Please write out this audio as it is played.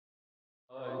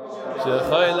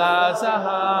Shechoyla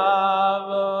Sahavavani.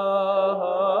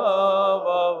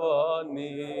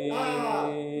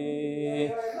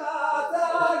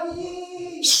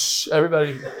 Shh,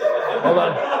 everybody, hold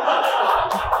on.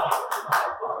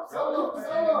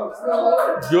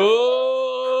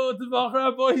 Good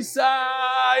Rabbi Isai.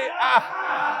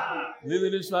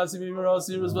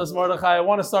 I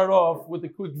want to start off with a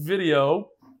quick video,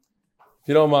 if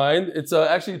you don't mind. It's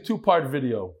actually a two-part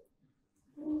video.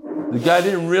 The guy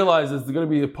didn't realize there's going to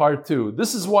be a part two.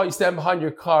 This is why you stand behind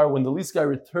your car when the lease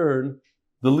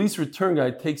return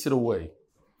guy takes it away.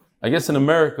 I guess in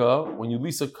America, when you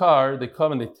lease a car, they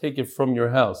come and they take it from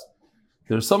your house.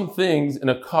 There's some things in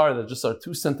a car that just are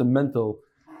too sentimental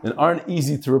and aren't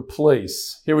easy to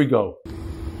replace. Here we go.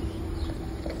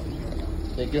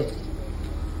 Thank you.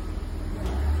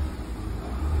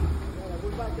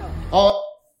 Oh.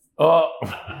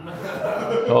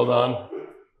 Hold on.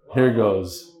 Here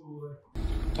goes.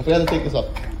 I forgot to take this off.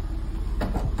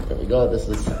 There we go. This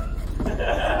is.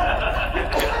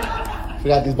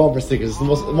 Forgot these bumper stickers. It's the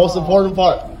most important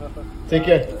part. Take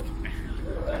care.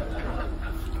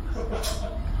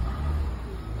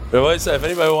 If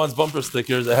anybody wants bumper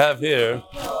stickers, I have here.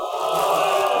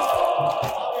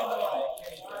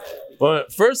 Well,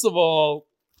 first of all,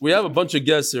 we have a bunch of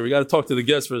guests here. We got to talk to the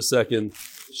guests for a second.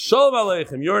 Shalom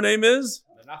Aleichem. Your name is?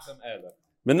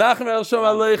 Menachem El Shalom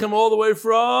Aleichem, all the way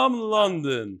from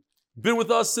London. Been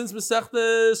with us since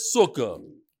Masechta Sukkah.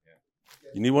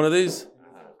 You need one of these?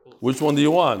 Which one do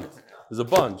you want? There's a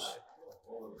bunch.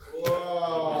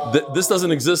 This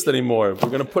doesn't exist anymore. We're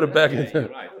going to put it back in there.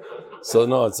 So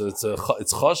no, it's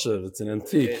choshev. It's an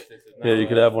antique. Here, you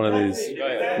could have one of these.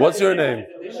 What's your name?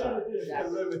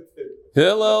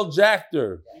 Hillel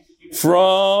Jachter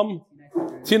from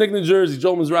Teaneck, New Jersey.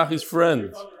 Joel Mizrahi's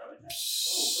friend.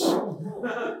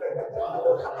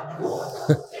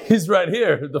 He's right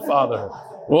here, the father.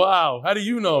 Wow, how do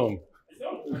you know him?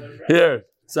 Here,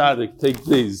 Tzaddik, take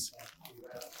these.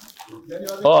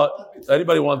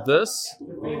 Anybody want this?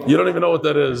 You don't even know what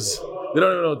that is. You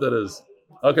don't even know what that is.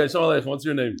 Okay, Shalom Aleichem, what's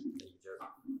your name?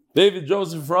 David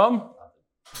Joseph from?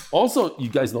 Also, you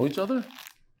guys know each other?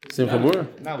 Same Chamur?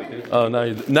 Now we do. Oh, now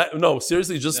you do. No,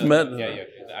 seriously, just met? Yeah.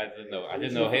 I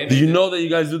didn't know him. Do you know that you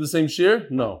guys do the same shir?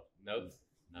 No. No.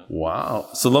 Wow.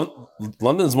 So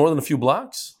London's more than a few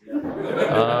blocks? No,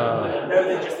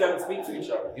 they just don't speak to each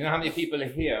other. You know how many people are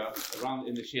here around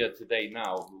in the shir today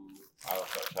now who are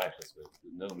shaykhs with, who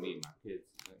know me and my kids?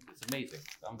 It's amazing.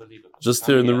 It's unbelievable. Just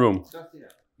here in the room. Just here.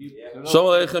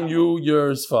 Shalom Aleichem, you're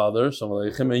his father. Shalom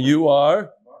Aleichem, and you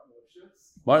are?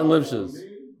 Martin Lipschitz.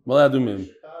 Maladumim.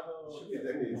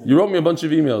 You wrote me a bunch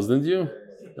of emails, didn't you?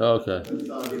 Okay.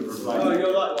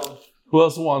 Who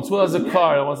else wants? Who has a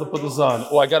car that wants to put this on?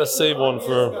 Oh, I got to save one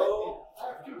for...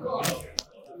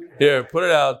 Here, put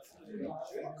it out.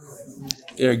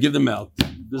 Here, give them out.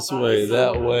 This way,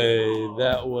 that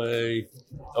way.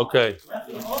 Okay.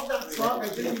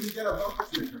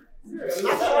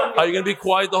 Are you going to be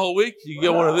quiet the whole week? You can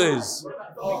get one of these.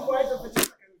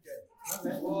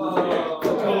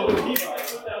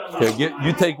 Here,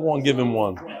 you take one, give him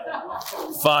one.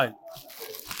 Fine.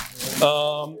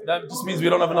 That just means we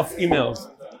don't have enough emails.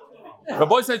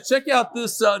 Rabbi said, check out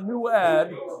this new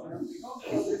ad.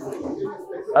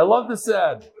 I love this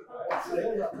ad.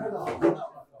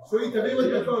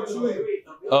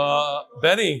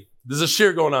 Benny, there's a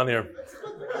shir going on here.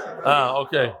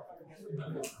 Okay.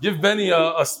 Give Benny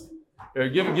here,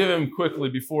 give him quickly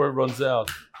before it runs out.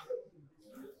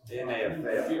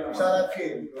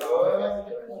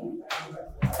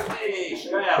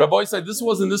 Rabbi said this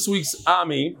was in this week's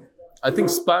Ami, I think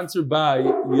sponsored by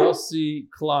Yossi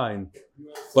Klein.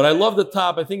 But I love the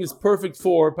top. I think it's perfect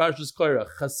for Parshas Korach.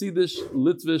 Hasidish,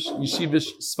 Litvish,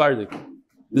 Yeshivish, Sephardic.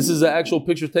 This is an actual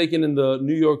picture taken in the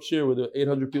New York shir where the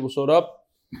 800 people showed up.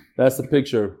 That's the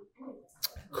picture.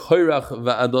 Korach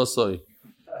va'adosoi.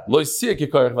 Lo yisiyah ki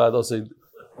Korach va'adosoi.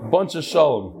 Bunch of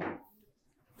shalom.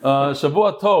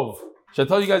 Shavua Tov. Should I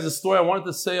tell you guys a story? I wanted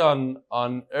to say on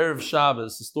Erev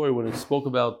Shabbos, a story when it spoke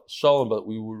about shalom, but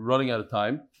we were running out of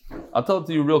time. I'll tell it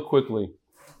to you real quickly.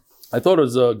 I thought it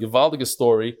was a gewaldige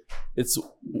story. It's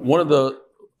a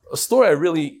story I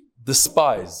really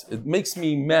despise. It makes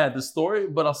me mad, the story,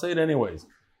 but I'll say it anyways.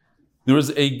 There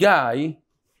was a guy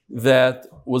that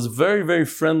was very, very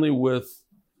friendly with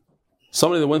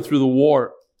somebody that went through the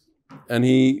war, and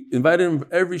he invited him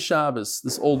every Shabbos.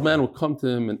 This old man would come to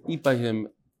him and eat by him.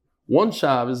 One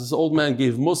Shabbos, this old man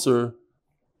gave Musar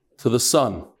to the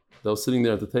son that was sitting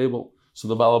there at the table. So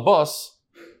the Balabas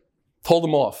told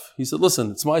him off. He said, listen,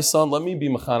 it's my son, let me be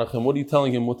Mechanech him. What are you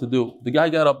telling him what to do? The guy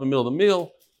got up in the middle of the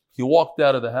meal. He walked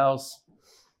out of the house.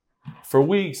 For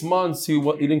weeks, months, he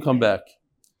didn't come back.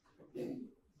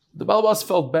 The Balabas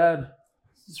felt bad.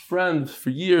 His friend for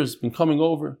years been coming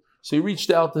over. So he reached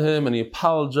out to him and he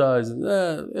apologized. And,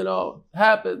 it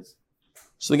happens.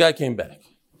 So the guy came back.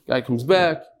 Guy comes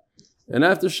back. And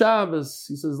after Shabbos,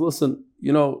 he says, listen,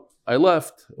 I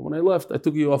left. When I left, I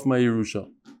took you off my Yerusha.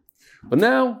 But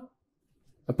now,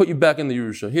 I put you back in the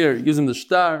Yerusha. Here, he gives him the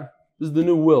shtar. This is the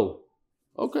new will.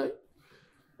 Okay.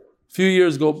 A few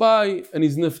years go by, and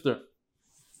he's nifter.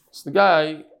 So the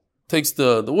guy takes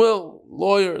the will,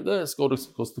 lawyer, goes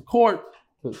to court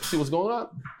to see what's going on.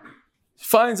 He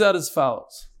finds out as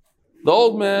follows. The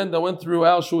old man that went through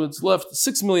Auschwitz left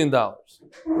 $6 million.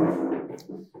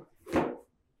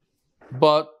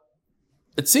 But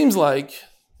it seems like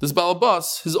this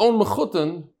Balabas, his own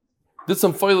mechutin, did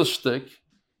some feile shtick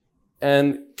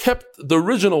and kept the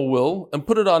original will and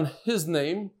put it on his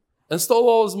name and stole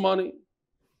all his money.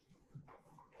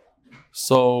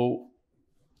 So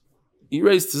he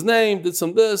erased his name, did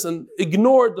some this, and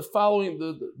ignored the following,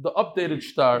 the updated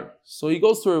shtar. So he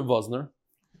goes to Rav Vosner.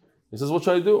 He says, what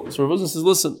should I do? So Rav Vosner says,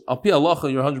 listen, al pi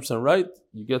halacha, you're 100% right.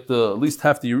 You get at least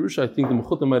half the Yerusha. I think the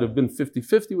mechutin might have been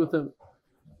 50-50 with him.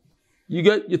 You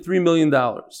get your $3 million.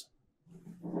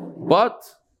 But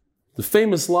the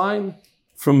famous line,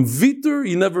 from Vitor,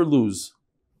 you never lose.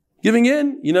 Giving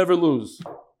in, you never lose.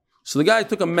 So the guy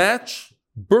took a match,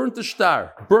 burnt the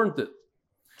shtar, burnt it.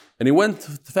 And he went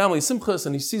to family Simchas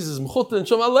and he sees his mechutin,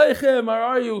 Shalom Aleichem, how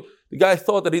are you? The guy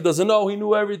thought that he doesn't know, he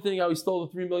knew everything, how he stole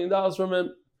the $3 million from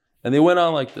him. And they went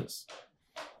on like this.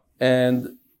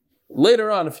 And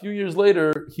later on, a few years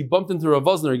later, he bumped into Rav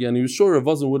Vosner again. He was sure Rav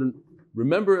Vosner wouldn't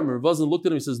remember him. Rav Vosner looked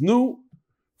at him, he says, no,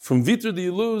 from Vitor do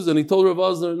you lose? And he told Rav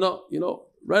Vosner, no,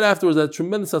 right afterwards, that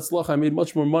tremendous atzlach, I made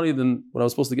much more money than what I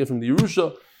was supposed to get from the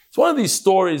Yerusha. It's one of these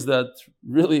stories that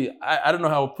really, I don't know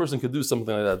how a person could do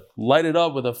something like that. Light it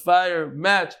up with a fire,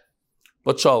 match,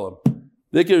 but shalom.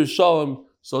 Dikir is shalom.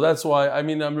 So that's why, I'm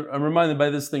reminded by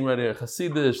this thing right here.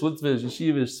 Hasidish, Litvish,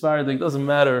 Yeshivish, Sephardic, doesn't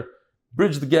matter.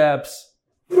 Bridge the gaps.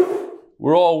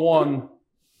 We're all one.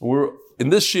 In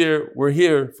this year, we're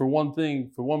here for one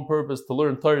thing, for one purpose, to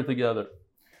learn Torah together.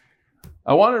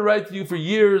 I wanted to write to you for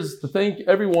years to thank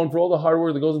everyone for all the hard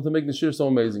work that goes into making the shir so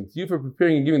amazing. To you for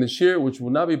preparing and giving the shir, which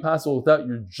would not be possible without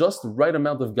your just right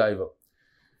amount of gaiva.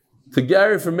 To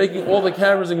Gary for making all the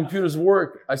cameras and computers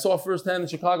work. I saw firsthand in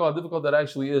Chicago how difficult that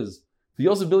actually is. To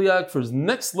Yosef Bilyak for his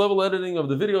next level editing of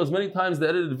the videos. Many times the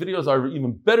edited videos are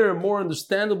even better and more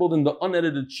understandable than the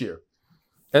unedited shir.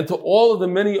 And to all of the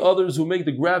many others who make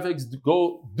the graphics,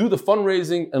 go do the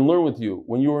fundraising and learn with you.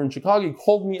 When you were in Chicago, you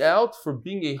called me out for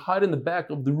being a hide in the back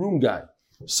of the room guy.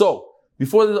 So,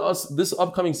 before this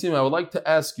upcoming siyum, I would like to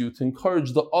ask you to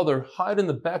encourage the other hide in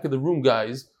the back of the room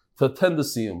guys to attend the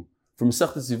siyum from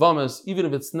Masechtas Yivamis, even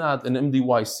if it's not an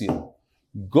MDY siyum.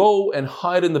 Go and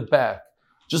hide in the back.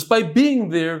 Just by being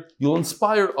there, you'll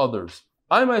inspire others.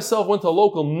 I myself went to a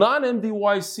local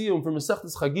non-MDY siyum from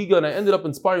Masechtas Chagiga, and I ended up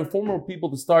inspiring 4 more people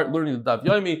to start learning the Daf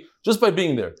Yomi just by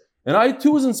being there. And I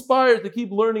too was inspired to keep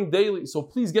learning daily. So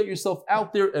please get yourself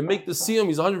out there and make the siyum.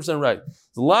 He's 100% right.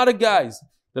 There's a lot of guys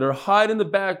that are hide in the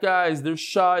back guys. They're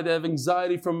shy. They have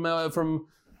anxiety from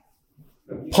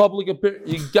public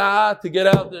appearance. You got to get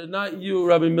out there. Not you,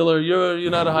 Rabbi Miller.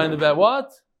 You're not a hide in the back.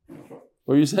 What?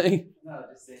 What are you saying? No,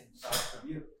 just saying shy from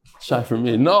you. Shy from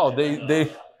me. No, they.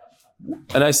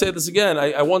 And I say this again,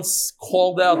 I once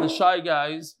called out the shy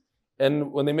guys,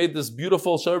 and when they made this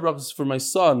beautiful Shari Brachos for my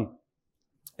son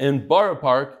in Borough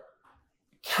Park,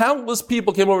 countless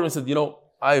people came over and said,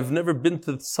 I've never been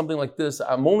to something like this.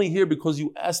 I'm only here because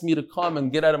you asked me to come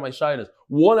and get out of my shyness.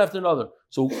 One after another.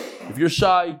 So if you're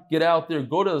shy, get out there,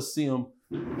 go to the siyum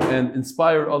and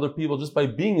inspire other people just by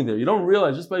being there. You don't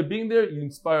realize, just by being there, you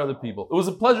inspire other people. It was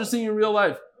a pleasure seeing you in real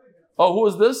life. Oh, who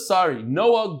is this? Sorry,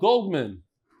 Noah Goldman.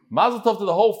 Mazel tov to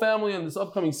the whole family in this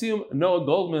upcoming siyum, Noah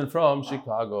Goldman from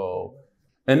Chicago.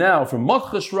 And now, from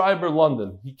Motche Schreiber,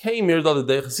 London. He came here the other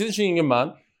day, Chassidish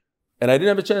Yaman, and I didn't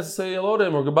have a chance to say hello to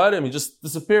him or goodbye to him. He just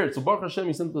disappeared. So Baruch Hashem,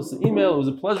 he sent us an email. It was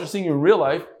a pleasure seeing you in real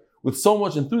life with so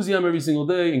much enthusiasm every single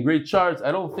day and great charts.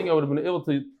 I don't think I would have been able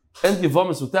to end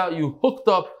Yivamis without you. Hooked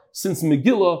up since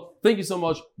Megillah. Thank you so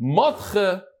much.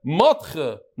 Motche,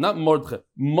 not Mordche.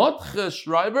 Motche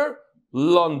Schreiber,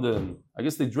 London. I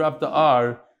guess they dropped the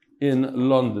R in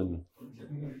London.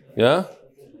 Yeah?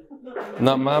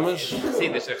 Not Mamish?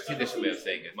 Chassidish way of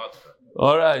saying it.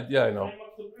 All right, yeah, I know.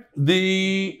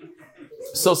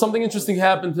 So something interesting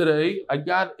happened today. I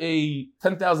got a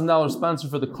 $10,000 sponsor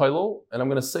for the Koilel, and I'm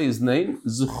going to say his name.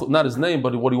 Not his name,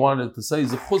 but what he wanted to say.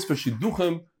 Zechus for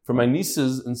Shidduchim, for my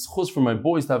nieces, and Zechus for my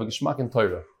boys to have a Geshmak in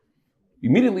Torah.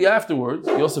 Immediately afterwards,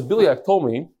 Yosef Bilyak told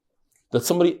me that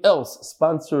somebody else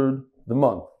sponsored the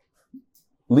month.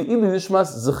 Li'ili Nishmas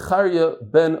Zechariah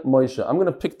ben Moshe. I'm going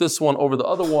to pick this one over the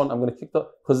other one. I'm going to kick the,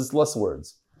 because it's less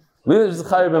words. Li'ili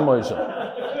Zechariah ben Moshe.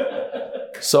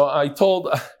 So I told,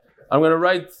 I'm going to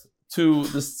write to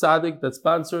this tzaddik that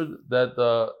sponsored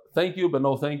that thank you, but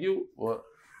no thank you. Or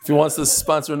if he wants to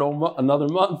sponsor another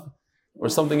month or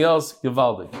something else,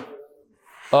 Givaldi.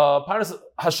 Parnas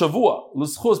Hashavua,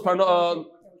 L'schus,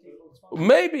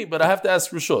 maybe, but I have to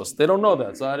ask Rishos. They don't know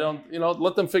that, so I don't,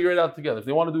 let them figure it out together. If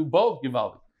they want to do both,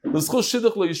 Givaldi. L'schus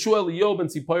Shidduch LeYeshua Eliyahu ben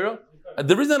Tzipora.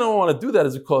 The reason I don't want to do that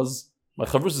is because my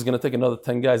chavrus is going to take another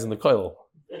 10 guys in the koil.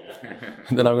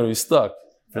 And then I'm going to be stuck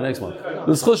for the next one.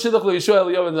 L'schus Shidduch LeYeshua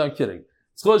Eliyahu ben, I'm kidding.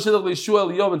 L'schus Shidduch LeYeshua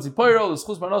Eliyahu ben Tzipora,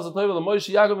 L'schus Parnas HaToiva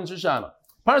LeMoshe Yaakov ben Shoshana.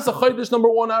 Parnas HaChodesh number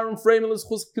 1, Aaron Frame, and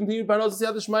L'schus continued Parnas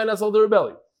HaSiyat Shmai Nasal the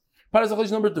Rebelli. Parnas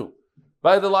HaChodesh number 2.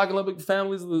 By the Lag and Levick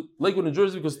families of Lakewood, New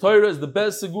Jersey, because Torah is the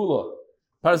best segula.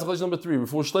 Paras HaChodesh number 3.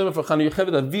 Before Shleimer for Chani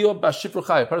Yocheved Aviyah Bas Shifra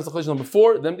Chaya. Paras HaChodesh number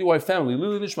 4. The MDY family.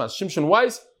 Lili Nishmas. Shimshon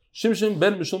Weiss. Shimshon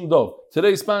Ben Mishum Dov.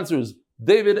 Today's sponsors,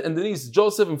 David and Denise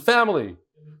Joseph and family.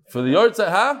 For the Yartzeit,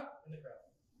 huh?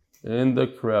 In the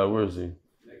crowd. Where is he?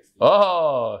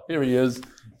 Oh, here he is.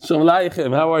 Shalom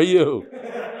Aleichem. How are you?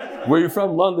 Where are you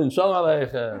from? London. Shalom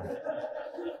Aleichem.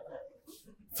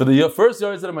 For the first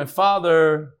Yartzeit of my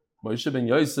father, Moshe ben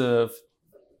Yosef,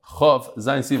 Chov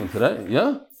Zayin Sivan today,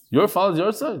 yeah? Your father's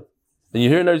yard side. And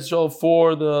you're here in Eretz Yisrael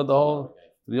for the whole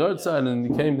yard side, and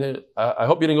you came there. I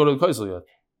hope you didn't go to the Koisel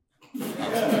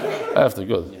yet. After,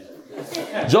 good.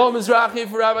 Joel Mizrahi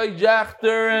for Rabbi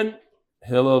Jachter and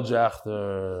Hillel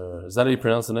Jachter. Is that how you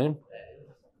pronounce the name?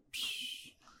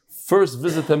 First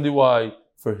visit to MDY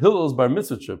for Hillel's bar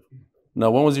mitzvah trip. Now,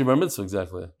 when was your bar mitzvah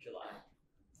exactly?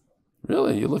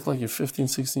 Really? You look like you're 15,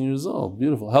 16 years old.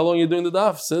 Beautiful. How long are you doing the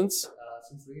daf? Since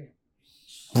the beginning.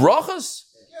 Brachas?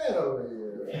 Get over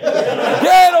here.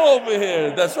 Get over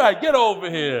here. That's right. Get over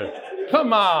here.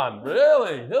 Come on.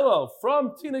 Really? Hello.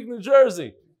 From Teaneck, New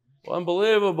Jersey.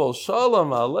 Unbelievable.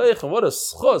 Shalom Aleichem. What a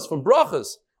schos from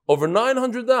Brachas. Over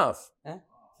 900 daf. Huh?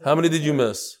 How many did you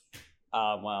miss?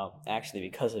 Well, actually,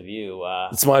 because of you.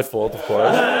 It's my fault, of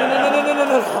course.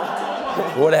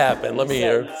 What happened? Let me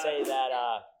hear. Say that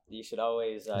you should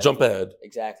always jump ahead.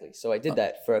 Exactly. So I did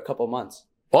that for a couple months.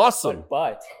 Awesome.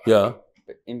 But yeah.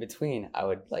 But in between, I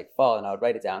would fall and I would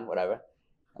write it down, whatever.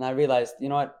 And I realized, you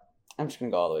know what? I'm just gonna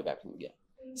go all the way back from the beginning.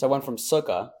 So I went from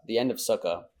Sukkah, the end of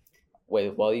Sukkah,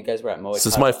 while you guys were at Moed. This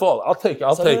is my fault. I'll take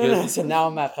it. So now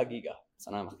I'm at Chagiga.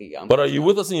 But are you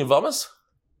with us in Yavamas?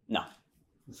 No.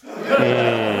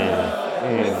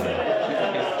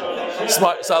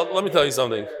 Smart. So let me tell you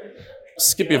something.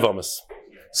 Skip Yavamas.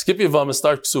 Skip Yavamas,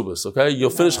 start Ksubas, okay? You'll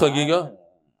finish Chagiga.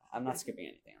 I'm not skipping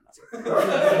anything.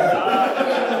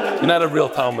 You're not a real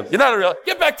Talmud. You're not a real.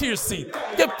 Get back to your seat.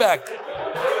 Get back.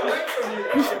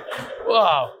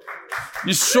 Wow.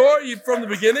 You sure you from the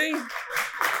beginning?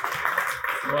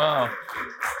 Wow.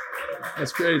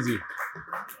 That's crazy.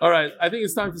 All right. I think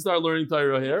it's time to start learning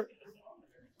Torah here.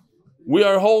 We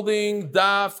are holding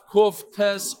Daf Kuf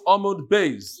Tes Amud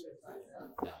Beis.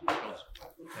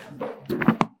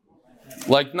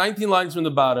 Like 19 lines from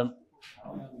the bottom.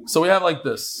 So we have like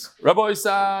this. Rabbi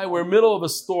Isai, we're middle of a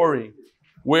story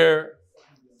where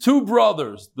two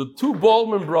brothers, the two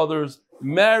Baldwin brothers,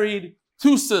 married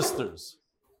two sisters.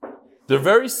 They're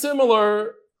very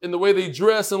similar in the way they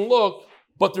dress and look,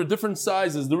 but they're different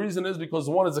sizes. The reason is because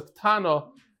one is a Ketana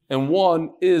and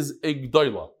one is a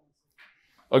Gdoila.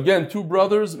 Again, two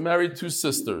brothers married two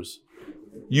sisters.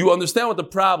 You understand what the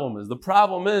problem is. The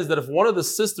problem is that if one of the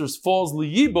sisters falls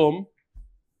liyibum,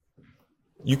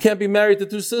 you can't be married to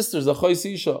two sisters, a chois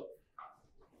isha.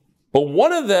 But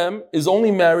one of them is only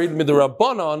married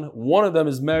midirabanan, one of them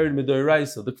is married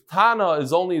midiraisa. The Ketana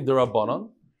is only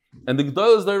dirabanan, and the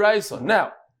Gdoila is diraisa.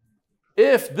 Now,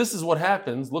 if this is what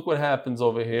happens, look what happens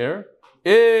over here.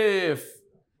 If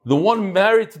the one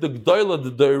married to the Gdoila,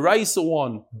 the diraisa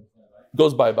one,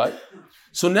 goes bye-bye.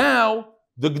 So now,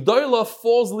 the Gdoila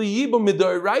falls liyibum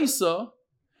midiraisa,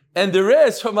 and the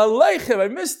rest from Aleichem, I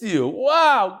missed you.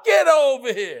 Wow, get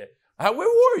over here. Where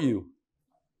were you?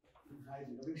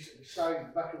 Okay,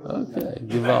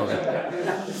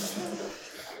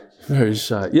 very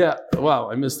shy. Yeah, wow,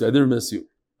 I missed you. I didn't miss you.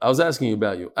 I was asking you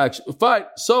about you. Actually, fine.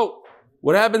 So,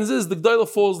 what happens is the Gdoila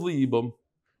falls liyibum,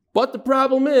 but the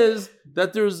problem is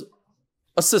that there's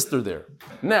a sister there.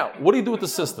 Now, what do you do with the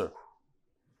sister?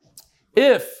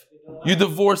 If you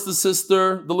divorce the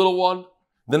sister, the little one,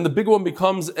 then the big one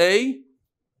becomes a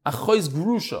chois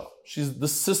grusha. She's the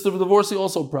sister of the divorcee,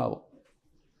 also a problem.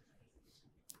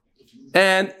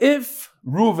 And if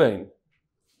Reuven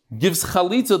gives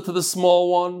chalitza to the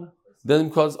small one, then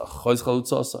because Chayz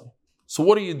Chalutza Asai. So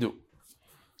what do?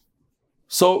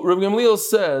 So Rabbi Gamliel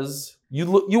says,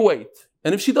 you wait.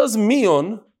 And if she does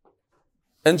miyun,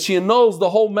 and she annuls the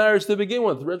whole marriage to begin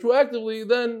with, retroactively,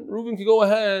 then Reuben can go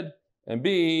ahead and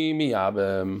be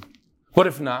miyabem. But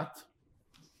if not,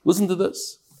 listen to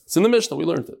this. It's in the Mishnah, we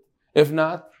learned it. If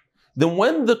not, then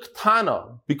when the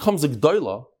Ktana becomes a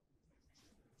Gdoila,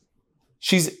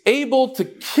 she's able to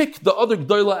kick the other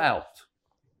Gdoila out.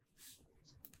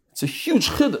 It's a huge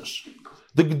chiddush.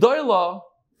 The Gdoila,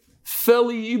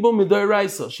 Feli Ibo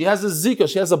Midairaisa. She has a zika,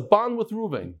 she has a bond with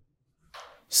Reuven.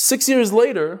 6 years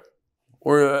later,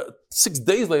 or 6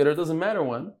 days later, it doesn't matter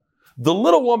when, the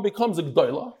little one becomes a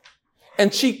Gdoila,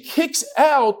 and she kicks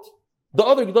out the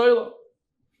other Gdoila.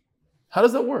 How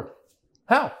does that work?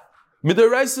 How?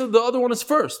 Midairaisa, the other one is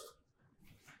first.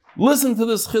 Listen to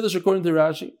this chiddush according to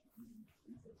Rashi.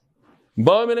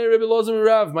 My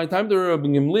time to Rabbi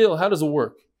Gamliel, how does it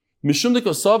work? Mishum de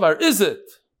Kosovar, is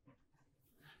it?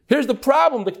 Here's the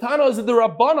problem. The Ktana is the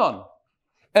Rabbanon.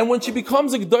 And when she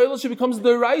becomes a Gdoila, she becomes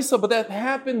the Raisa. But that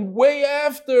happened way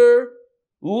after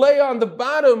Leah on the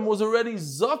bottom was already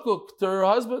Zakuk to her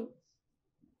husband.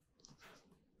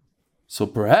 So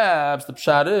perhaps the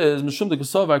pshat is Mishum de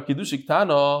Kosovar Kiddush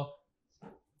Ktana.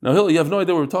 Now, Hill, you have no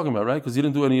idea what we're talking about, right? Because you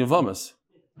didn't do any Yavamas.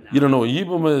 You don't know what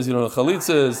Yibum is, you don't know what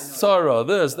Chalitza is, Sarah,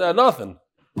 this, that, nothing.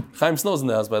 Chaim Snow's in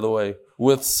the house, by the way,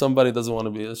 with somebody who doesn't want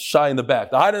to be a shy in the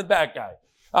back, the hide in the back guy.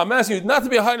 I'm asking you not to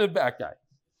be a hide in the back guy.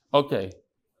 Okay.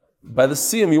 By the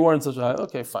Siyam, you weren't such a high.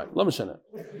 Okay, fine.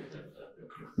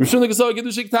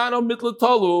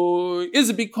 Is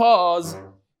it because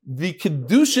the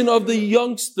Kedushin of the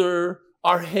youngster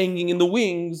are hanging in the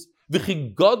wings, and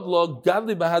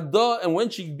when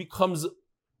she becomes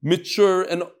mature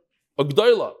and a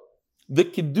Gdoila, the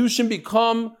Kedushin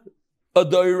become a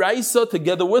Doiraisa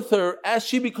together with her. As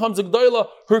she becomes a Gdoila,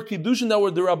 her Kedushin that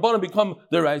were the Rabbanan become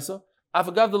Doiraisa.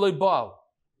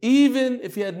 Even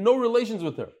if he had no relations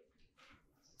with her.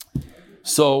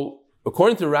 So,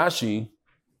 according to Rashi,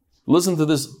 listen to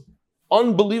this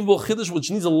unbelievable chiddush,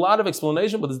 which needs a lot of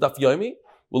explanation, but it's Daf Yomi.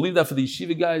 We'll leave that for the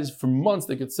yeshiva guys for months.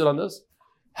 They could sit on this.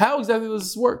 How exactly does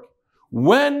this work?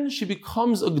 When she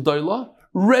becomes a Gdoila,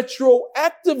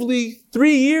 retroactively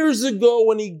 3 years ago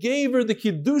when he gave her the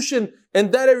Kiddushin,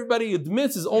 and that everybody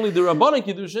admits is only the Rabbanan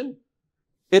Kiddushin,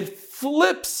 it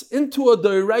flips into a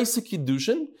Doiraisa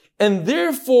Kiddushin, and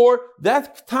therefore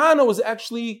that Ktana was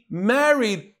actually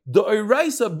married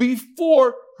Doiraisa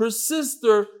before her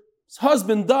sister's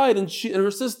husband died, and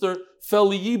her sister fell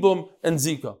Yibum and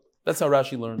Zika. That's how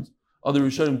Rashi learns. Other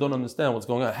Rishonim don't understand what's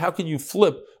going on. How can you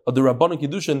flip a Rabbanan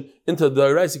Kiddushin into the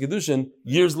Doiraisa Kiddushin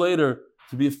years later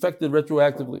to be affected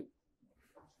retroactively?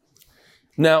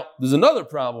 Now, there's another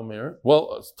problem here.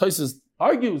 Well, Taisus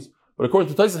argues, but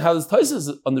according to Taisus, how does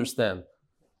Taisus understand?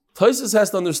 Taisus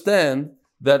has to understand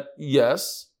that,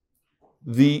 yes,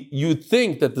 you'd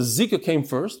think that the Zika came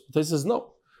first. Taisus says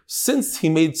no. Since he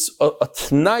made a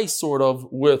t'nai sort of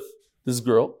with this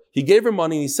girl, he gave her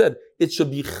money and he said, it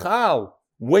should be chal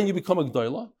when you become a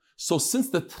Gdoila. So since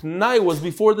the t'nai was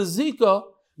before the Zika,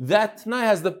 that t'nai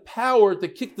has the power to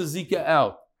kick the Zika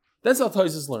out. That's how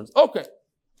Taisus learns. Okay.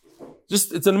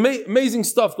 It's an amazing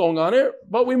stuff going on here,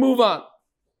 but we move on.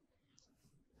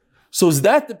 So is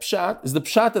that the pshat? Is the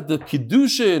pshat that the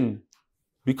Kiddushin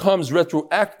becomes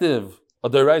retroactive, a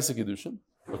Doiraisa Kiddushin,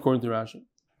 according to Rashi?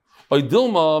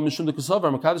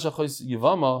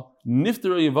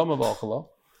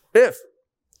 If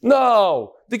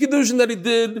no, the Kiddushin that he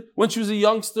did when she was a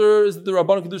youngster is the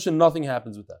Rabbanan Kiddushin, nothing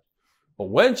happens with that. But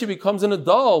when she becomes an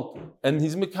adult and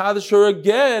he's Mekadesh her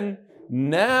again,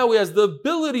 now he has the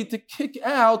ability to kick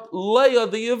out Leah,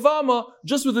 the Yavama,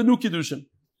 just with a new Kiddushin.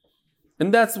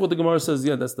 And that's what the Gemara says,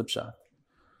 yeah, that's the pshat.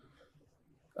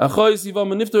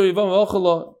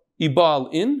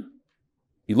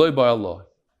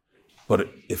 But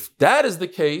if that is the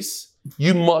case,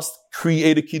 you must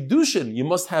create a Kiddushin. You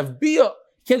must have Bia. You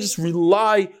can't just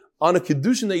rely on a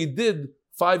Kiddushin that you did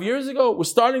 5 years ago. We're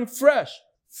starting fresh.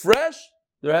 Fresh,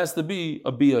 there has to be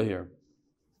a Bia here.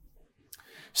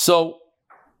 So,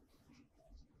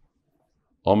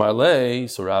 Omar Lei,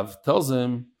 so Rav tells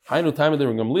him, Hainu time of the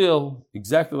Gamliel,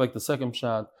 exactly like the second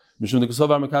pshat.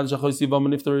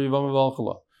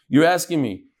 You're asking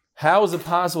me, how is it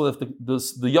possible if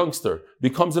the youngster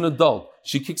becomes an adult,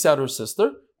 she kicks out her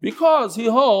sister? Because he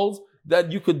holds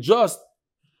that you could just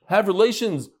have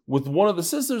relations with one of the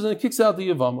sisters and it kicks out the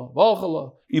Yavama.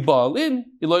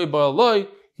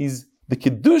 The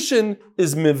Kiddushin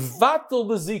is mevatel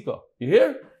the Zika. You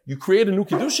hear? You create a new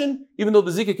Kiddushin, even though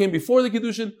the Zika came before the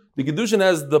Kiddushin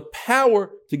has the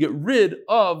power to get rid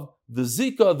of the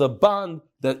zika, the bond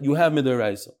that you have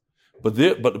midiraisa. But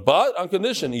on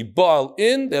condition, ibal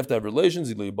in, they have to have relations,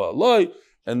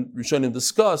 and Rishonim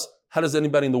discuss, how does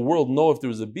anybody in the world know if there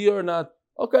was a bia or not?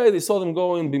 Okay, they saw them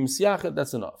going, b'msiachet,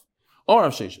 that's enough. Or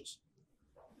Rav Sheshes.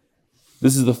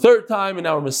 This is the third time in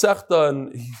our Masechta,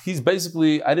 and he's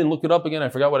basically, I didn't look it up again, I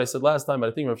forgot what I said last time, but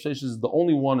I think Rav Sheshes is the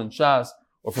only one in Shas,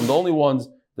 or from the only ones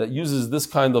that uses this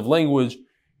kind of language.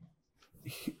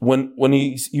 When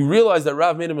he realized that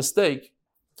Rav made a mistake,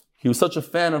 he was such a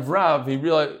fan of Rav, he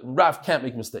realized Rav can't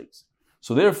make mistakes.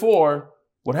 So therefore,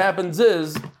 what happens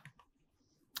is,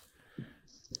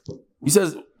 he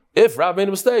says, if Rav made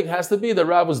a mistake, it has to be that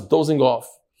Rav was dozing off.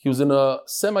 He was in a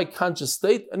semi-conscious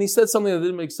state, and he said something that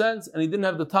didn't make sense, and he didn't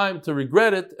have the time to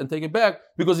regret it and take it back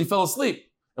because he fell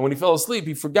asleep. And when he fell asleep,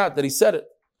 he forgot that he said it.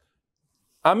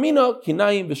 Amina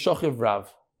kinayim v'shochiv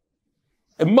Rav.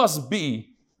 It must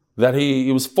be that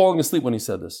he was falling asleep when he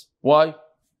said this. Why?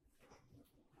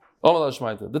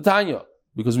 The Tanya,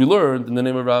 because we learned in the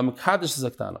name of Rav Mekadesh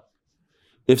Zaktana.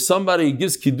 If somebody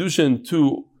gives kiddushin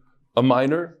to a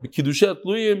minor, the kiddushet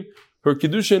luyim, her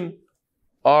kiddushin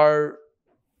are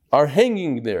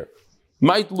hanging there.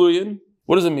 Mait luyin,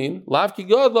 what does it mean?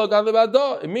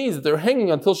 It means that they're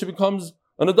hanging until she becomes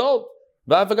an adult.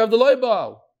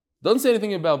 Doesn't say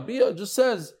anything about bia, it just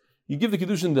says you give the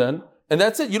kiddushin then, and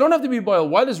that's it. You don't have to be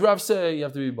boiled. Why does Rav say you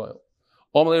have to be boiled?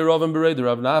 Omalei Rav and Berei, the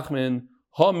Rav Nachman,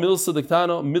 ha milsa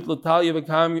dektano mitlatalya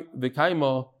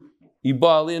v'kaima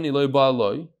ibalin iloi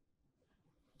ba'aloi.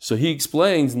 So he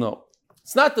explains, no,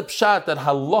 it's not the pshat that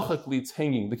halachically it's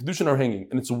hanging. The kiddushin are hanging,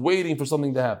 and it's waiting for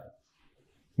something to happen.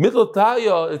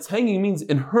 Mitlatalya, it's hanging means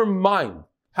in her mind.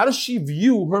 How does she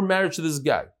view her marriage to this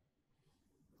guy?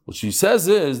 What she says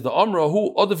is the Amra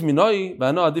hu adif minai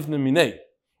v'ana adif minei.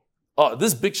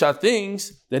 This big shot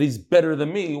thinks that he's better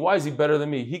than me. Why is he better than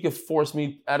me? He could force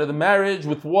me out of the marriage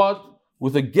with what?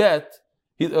 With a get.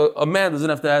 A man doesn't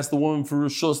have to ask the woman for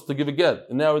rishus to give a get.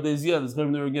 And nowadays, there's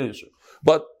never a get issue.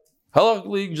 But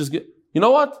halachically, you just get. You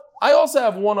know what? I also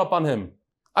have one up on him.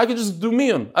 I could just do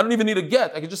miyun. I don't even need a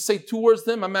get. I could just say 2 words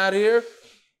to him. I'm out of here.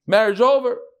 Marriage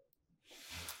over.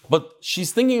 But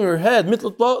she's thinking in her head,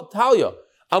 mitlat talya.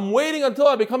 I'm waiting until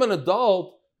I become an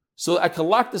adult so I can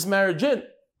lock this marriage in.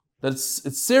 That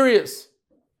it's serious.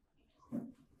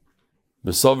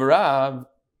 B'soverav.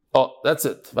 That's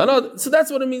it. So that's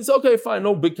what it means. Okay, fine.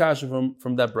 No big kasha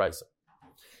from that brisa.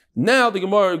 Now the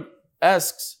Gemara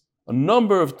asks a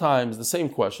number of times the same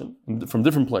question from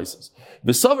different places.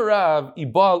 B'soverav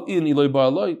ibal in iloi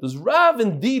ba'aloi. Does Rav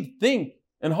indeed think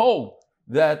and hold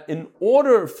that in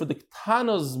order for the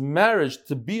Ketana's marriage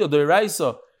to be a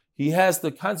deraisa, he has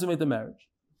to consummate the marriage?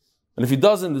 And if he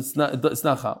doesn't, it's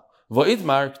not chal. What if you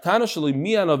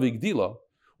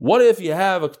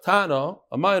have a Ketana,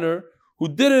 a minor, who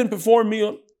didn't perform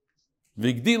miyun,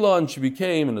 vigdila, and she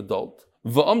became an adult,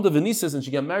 v'amda v'nises, and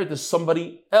she got married to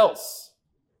somebody else?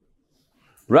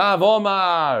 Rav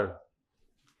Omar,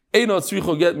 eino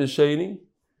tzricho get misheni.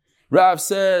 Rav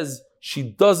says she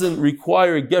doesn't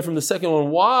require a get from the second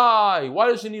one. Why? Why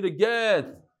does she need a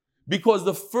get? Because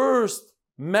the first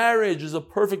marriage is a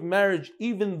perfect marriage,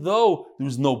 even though there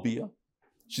was no bia.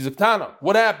 She's a Ketana.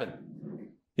 What happened?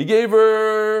 He gave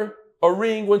her a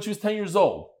ring when she was 10 years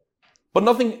old. But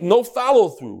nothing, no follow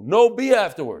through, no bia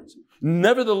afterwards.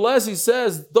 Nevertheless, he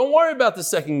says, don't worry about the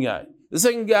second guy. The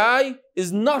second guy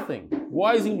is nothing.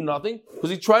 Why is he nothing? Because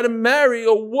he tried to marry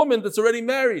a woman that's already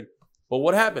married. But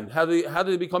what happened? How did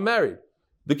they become married?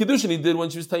 The kiddushin he did when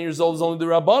she was 10 years old is only the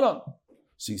Rabbanan.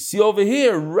 So you see over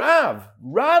here, Rav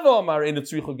Omar in the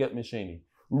tzricho get misheni.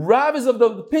 Rav is of the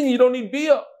opinion you don't need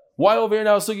bia. Why over here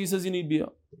now Sugi says you need bia?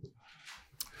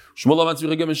 Shmuel Amar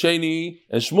tzricho get misheni,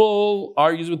 and Shmuel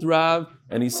argues with Rav,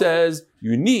 and he says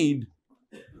you need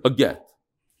a get.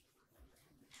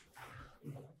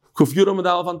 Kuf Yudam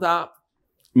Medalef on top.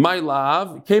 My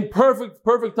love came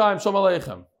perfect time. Shalom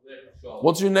Aleichem.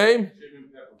 What's your name?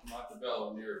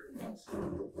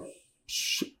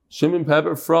 Shimon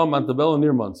Pepper from Montebello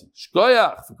near Muncie.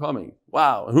 Shkoyach for coming.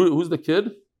 Wow. Who's the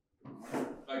kid?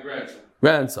 My grandson.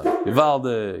 Grandson.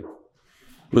 Givaldik.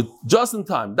 But just in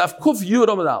time. Daf Kuf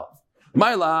Yudam Medalef.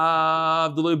 My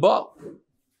love the ball.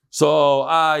 So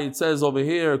it says over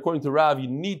here, according to Rav, you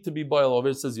need to be boiled. Over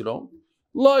here it says you don't.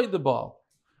 Loy the ball.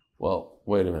 Well,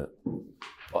 wait a minute.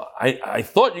 I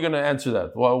thought you're going to answer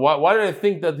that. Why did I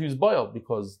think that he was boiled?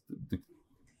 Because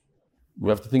we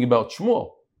have to think about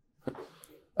Shmuel.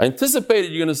 I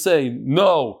anticipated you're going to say,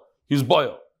 no, he's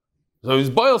boiled. So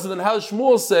he's boiled, so then how does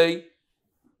Shmuel say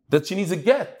that she needs a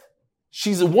get?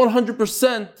 She's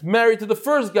 100% married to the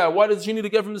first guy. Why does she need a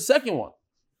get from the second one?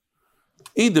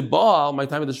 Eid the Baal, my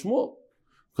time at the Shmuel.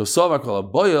 Kosova kol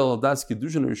boil, that's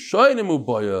kiddushin rishonim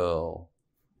boil.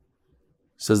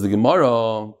 Says the Gemara,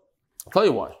 I'll tell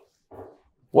you why.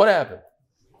 What happened?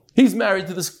 He's married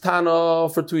to this Tana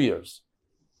for 2 years.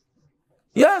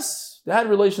 Yes, they had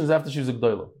relations after she was a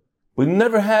Gdoila. But he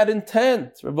never had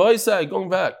intent. Rabbi Isai, going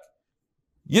back.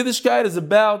 Yiddishkeit is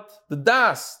about the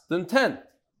das, the intent.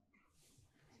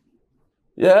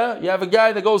 Yeah, you have a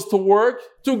guy that goes to work,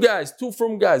 two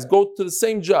firm guys, go to the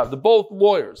same job. They're both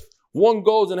lawyers. One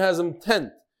goes and has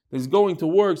intent. He's going to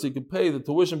work so he can pay the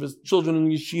tuition for his children in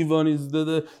yeshiva, and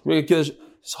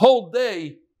his whole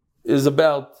day is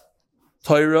about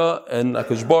Torah and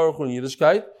Akash Baruch Hu and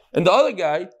Yiddishkeit. And the other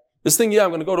guy is thinking, I'm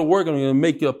going to go to work, I'm going to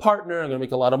make a partner, I'm going to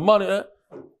make a lot of money.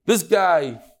 This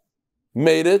guy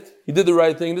made it, he did the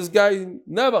right thing. This guy,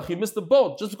 never, he missed the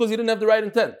boat just because he didn't have the right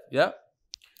intent. Yeah?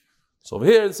 So over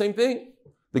here, the same thing.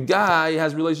 The guy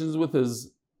has relations with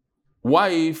his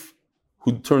wife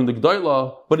who turned the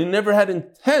Gdoila, but he never had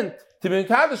intent to be in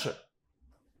Kaddisher.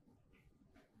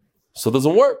 So it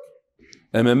doesn't work.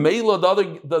 And Memela,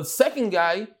 the second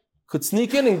guy, could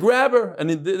sneak in and grab her, and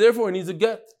therefore he needs a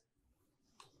get.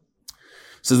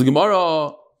 Says the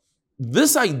Gemara,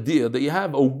 this idea that you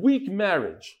have a weak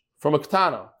marriage from a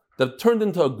Ketana that turned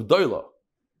into a Gdoila,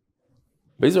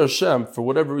 Be'ezer Hashem, for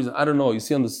whatever reason, I don't know, you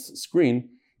see on the screen,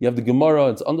 you have the Gemara,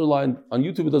 it's underlined, on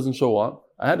YouTube it doesn't show up.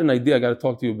 I had an idea I got to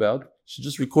talk to you about. Should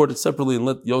just record it separately and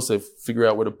let Yosef figure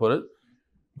out where to put it.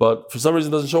 But for some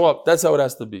reason it doesn't show up. That's how it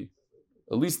has to be.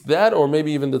 At least that, or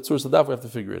maybe even the Tzur Sadaf, we have to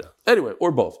figure it out. Anyway,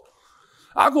 or both.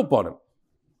 Akoponim.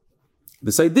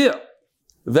 This idea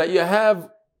that you have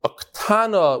a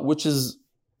Ketana, which is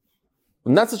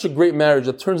not such a great marriage,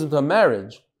 that turns into a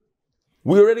marriage,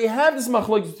 we already have this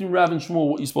machlokes between Rav and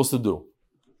Shmuel, what you're supposed to do.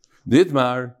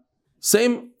 Ditmar,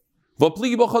 same,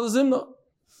 Vapligi Bochadazimna.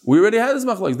 We already had this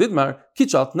machlokes. Ditmar,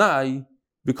 Kichat Nai,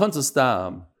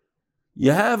 B'Kontastam.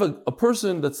 You have a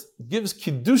person that gives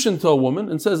kiddushin to a woman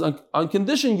and says, on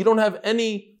condition you don't have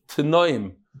any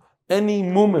tenoim, any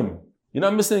mumim. You're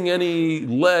not missing any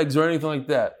legs or anything like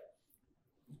that.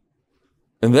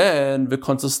 And then,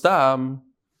 V'Kontastam,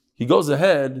 he goes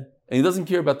ahead and he doesn't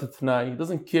care about the Tanai. He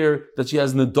doesn't care that she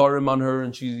has Nadarim on her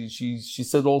and she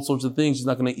said all sorts of things. She's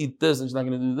not going to eat this and she's not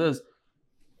going to do this.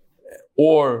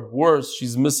 Or worse,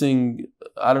 she's missing,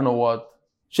 I don't know what.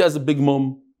 She has a big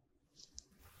mum.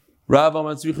 Rav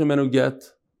Amatzrichim get.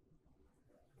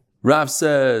 Rav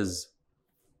says,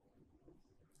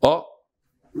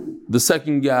 the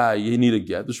second guy, you need a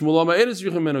get. The Shmuel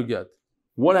Amatzrichim get.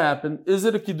 What happened? Is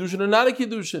it a kiddushin or not a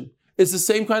kiddushin? It's the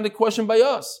same kind of question by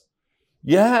us.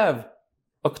 You have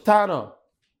a Ketana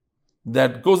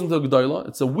that goes into a Gdoila.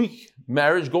 It's a weak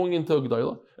marriage going into a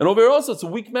Gdoila. And over here also, it's a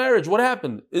weak marriage. What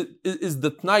happened? Is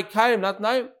the Tnai Kayim, not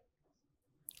Tnai?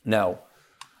 Now,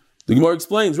 the Gemara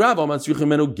explains,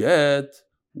 get.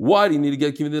 Why do you need to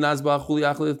get Kivin Azba Chuli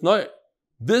Achlet Tnai?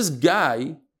 This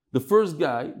guy, the first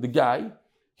guy,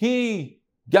 he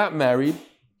got married,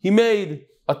 he made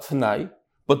a Tnai,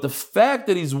 but the fact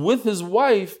that he's with his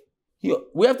wife,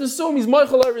 we have to assume he's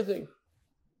Michael everything.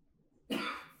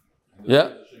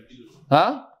 Yeah?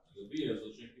 Huh?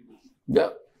 Yeah.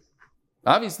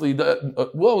 Obviously,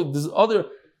 there's other,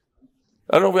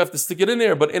 I don't know if we have to stick it in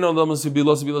there, but no.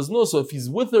 So if he's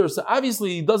with her, so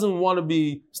obviously he doesn't want to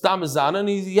be Stamazana, and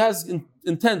he has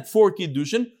intent for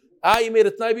Kiddushin. He made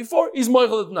a Tnai before, he's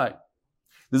Michael at Tnai.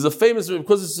 There's a famous,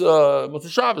 because it's Motzei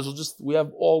Shabbos, we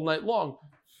have all night long.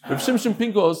 Rav Shimshon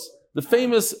Pincus, the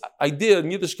famous idea in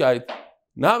Yiddishkeit,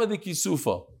 Nahmadi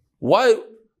Kisufa.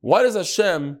 Why does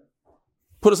Hashem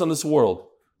put us on this world?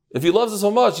 If He loves us so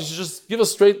much, He should just give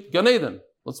us straight Gan Eden.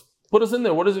 Let's put us in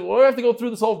there. Why do we have to go through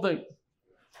this whole thing?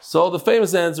 So the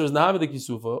famous answer is Nahmadi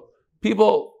Kisufa.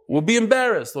 People will be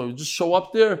embarrassed, or just show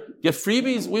up there, get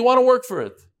freebies. We want to work for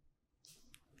it.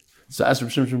 So as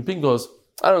Rav Shimshon Pincus,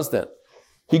 I don't understand.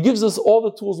 He gives us all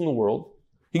the tools in the world.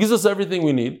 He gives us everything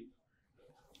we need.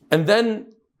 And then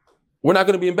we're not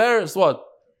going to be embarrassed. What?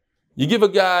 You give a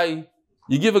guy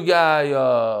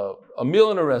a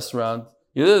meal in a restaurant.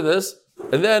 You do this,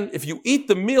 and then if you eat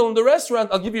the meal in the restaurant,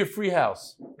 I'll give you a free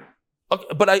house. Okay,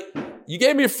 but you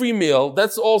gave me a free meal.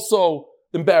 That's also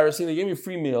embarrassing. They gave me a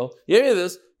free meal. You gave me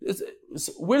this.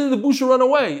 Where did the busha run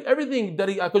away? Everything that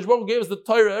Akash Baruch Hu gave us, the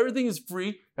Torah, everything is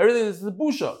free. Everything is the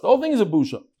busha. The whole thing is a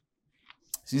busha.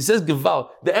 So he says Geval.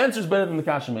 The answer is better than the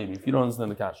kasha, maybe, if you don't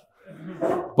understand the kasha.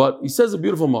 But he says a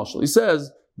beautiful mashal. He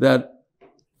says that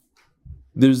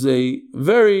there's a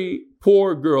very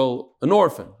poor girl, an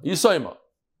orphan, Yisayma.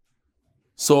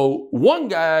 So one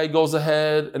guy goes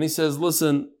ahead and he says,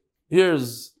 listen,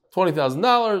 here's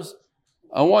 $20,000.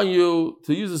 I want you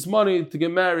to use this money to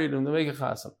get married and to make a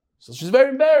chassan. So she's very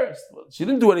embarrassed. She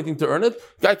didn't do anything to earn it.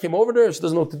 Guy came over there. She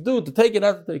doesn't know what to do, to take it,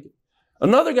 not to take it.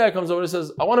 Another guy comes over and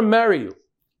says, I want to marry you.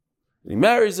 And he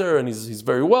marries her, and he's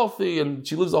very wealthy, and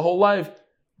she lives a whole life.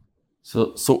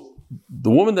 So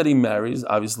the woman that he marries,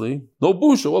 obviously, no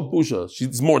busha. What busha?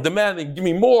 She's more demanding. Give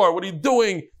me more. What are you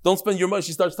doing? Don't spend your money.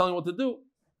 She starts telling him what to do.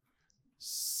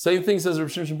 Same thing says Rav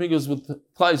Shimshon Pincus with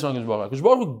Klal Yisrael and Baruch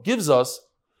Hu gives us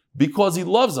because he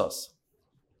loves us.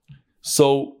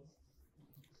 So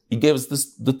he gave us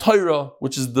the Torah,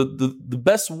 which is the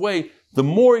best way. The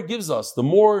more he gives us, the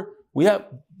more we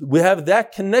have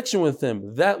that connection with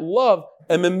him, that love,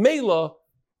 and Memela,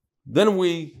 then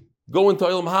we go into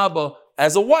Olam Haba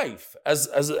as a wife, as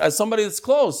somebody that's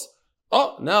close.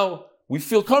 Oh, now we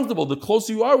feel comfortable. The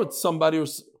closer you are with somebody or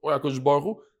HaKadosh Baruch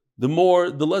Hu, the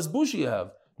less busha you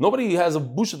have. Nobody has a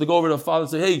busha to go over to the father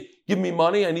and say, hey, give me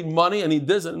money, I need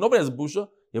this. And nobody has a busha.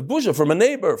 You have busha from a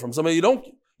neighbor, from somebody you don't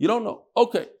know.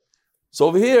 Okay. So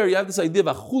over here, you have this idea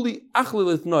of achuli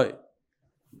achli litnoi.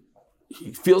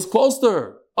 He feels close to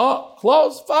her. Oh,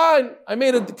 close? Fine. I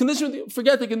made a condition with you.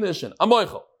 Forget the condition.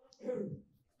 Amoichel.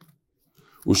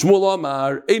 Ushmul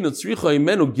Amar, Eino tzricha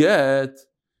imenu get.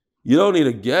 You don't need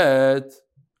a get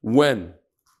when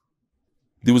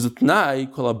there was a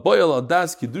tnai called a boyel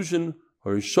adas kiddushin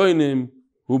harishonim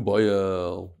hu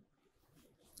boyel.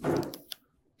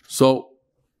 So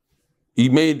he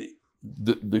made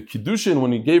the kiddushin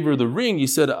when he gave her the ring. He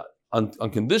said on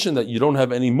condition that you don't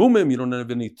have any mumim, you don't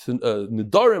have any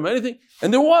nidarim, anything,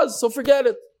 and there was. So forget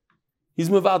it. He's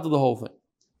mevatel the whole thing.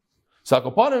 So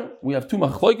upon him, we have two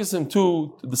machloikesim,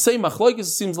 the same machloikes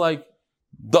seems like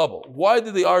double. Why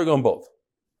did they argue on both?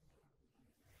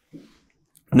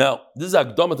 Now, this is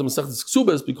Akdama to Masechtas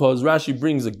Ksubas because Rashi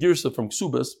brings a girsa from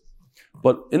Ksubas,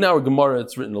 but in our Gemara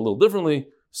it's written a little differently.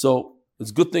 So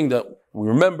it's a good thing that we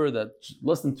remember that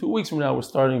less than 2 weeks from now we're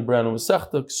starting brand new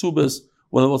Masechta Ksubas,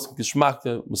 one of the most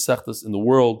geschmackte Masechtas in the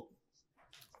world.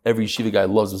 Every yeshiva guy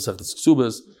loves Masechtas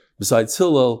Ksubas. Besides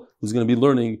Hillel, who's going to be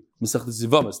learning Masechtas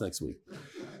Yivamis next week.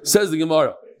 Says the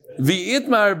Gemara,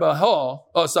 V'itmar b'ha,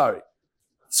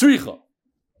 tzricha.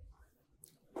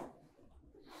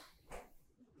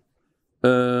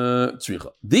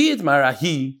 Tzricha. D'itmar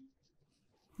ahi,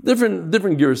 different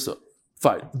girsa.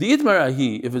 Fine. D'itmar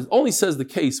ahi, if it only says the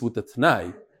case with the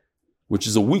Tanai, which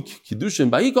is a weak Kiddushin,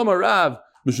 b'hi kama rav,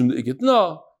 mishum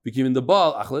de'ikitna, became in the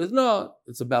Baal, achletna,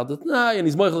 it's about the Tanai, and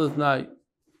he's moichel the Tanai.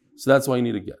 So that's why you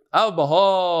need to get. But by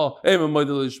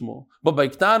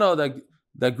Ktana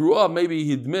that grew up, maybe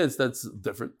he admits that's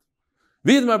different.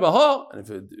 And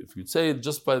if you'd say it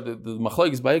just by the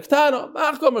machlokes by Ktana,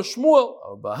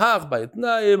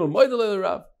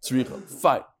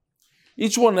 fine.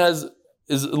 Each one is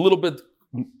a little bit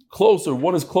closer.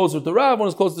 One is closer to Rav, one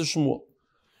is closer to Shmuel.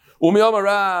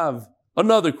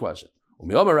 Another question.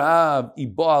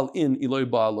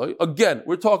 Again,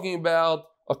 we're talking about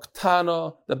a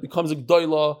Ktana that becomes a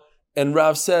Gdoila, and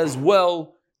Rav says,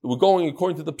 well, we're going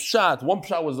according to the Pshat. One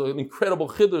Pshat was an incredible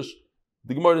Chiddush.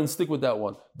 The Gemara didn't stick with that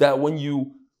one. That when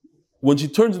she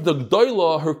turns into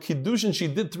Gdoila, her Kiddushin she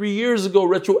did 3 years ago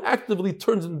retroactively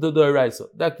turns into the Deraisa.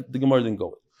 That the Gemara didn't go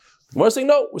with. The Gemara is saying,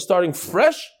 no, we're starting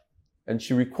fresh, and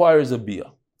she requires a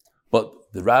Bia. But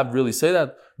did Rav really say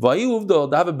that?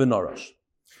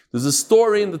 There's a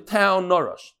story in the town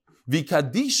Narash.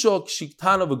 V'kadisha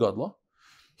kshiktana v'gadla.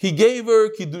 He gave her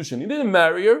kiddushin. He didn't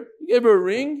marry her. He gave her a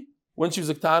ring when she was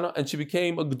a ktana, and she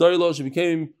became a g'dayla. She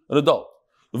became an adult.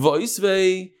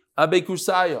 V'isvei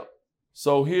abekursaya.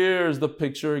 So here's the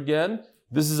picture again.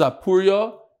 This is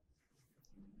Apuria.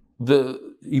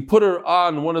 He put her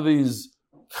on one of these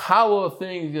kala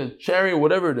things, a chariot,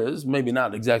 whatever it is. Maybe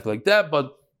not exactly like that,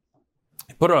 but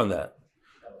he put her on that.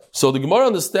 So the Gemara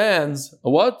understands a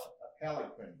what? A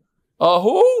palanquin.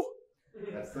 Who?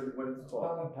 That's what it's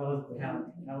called.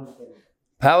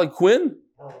 Palanquin?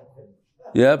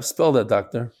 Yeah, spell that,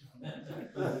 doctor.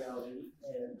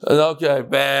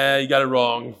 Okay, you got it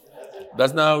wrong.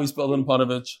 That's not how he spelled it in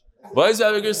Panovich.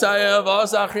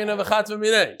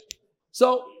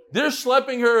 So they're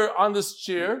schlepping her on this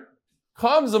chair.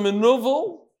 Comes a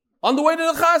menuvel on the way to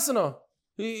the chasana.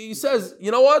 He says, you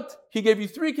know what? He gave you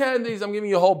 3 candies, I'm giving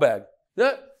you a whole bag.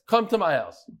 Yeah, come to my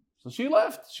house. So she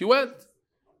left. She went.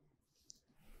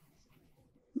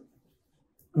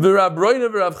 The Rav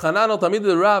Roina, Rav Chananel, Talmid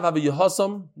the Rav have a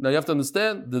Yehosam. Now you have to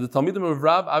understand that the Talmidim of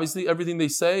Rav, obviously everything they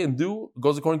say and do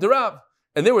goes according to Rav.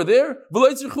 And they were there.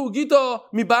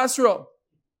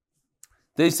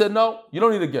 They said, no, you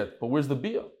don't need a get. But where's the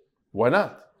bia? Why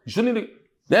not? You shouldn't need a...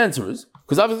 The answer is,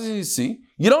 because obviously you see,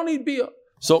 you don't need bia.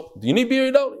 So, do you need beer or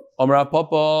you don't? Amar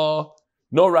Papa,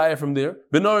 no raya from there.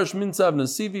 Benorish minsav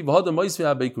nasivi v'hadam moisvi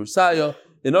habeikursaya.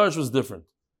 In Arish was different.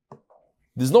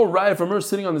 There's no raya from her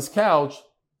sitting on this couch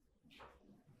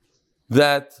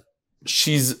that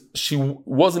she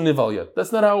wasn't nival yet.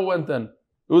 That's not how it went then.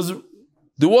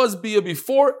 There was bia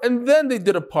before, and then they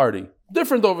did a party.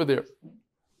 Different over there.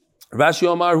 Rashi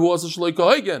Omar, who was a shloi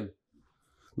kohagen.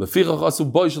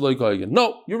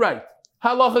 No, you're right.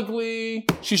 Halachically,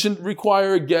 she shouldn't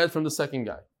require a get from the second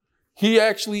guy. He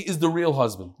actually is the real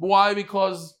husband. Why?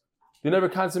 Because they never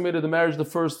consummated the marriage, the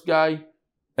first guy,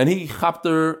 and he chapped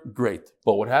her, great.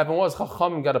 But what happened was,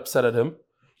 Chachamim got upset at him.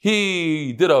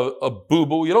 He did a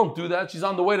boo-boo. You don't do that. She's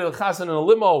on the way to the chassan in a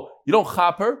limo. You don't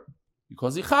chap her.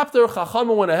 Because he chapped her,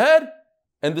 Chachamim went ahead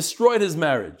and destroyed his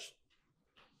marriage.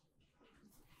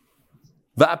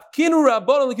 We say,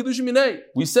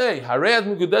 Harayat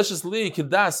Mukudeshes Li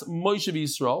Kedas Moshe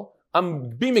Yisrael. I'm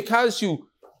being Mekadesh you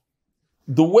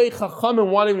the way Chachamim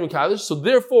wanted me to Mekadesh, so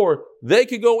therefore they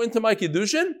could go into my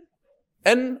Kiddushin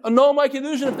and annul my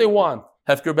Kiddushin if they want.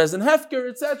 Hefker Bezin Hefker,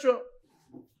 etc.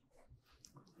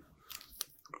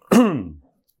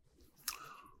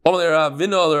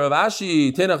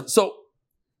 So,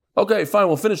 okay, fine,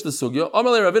 we'll finish the sugya.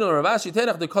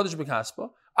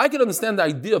 I can understand the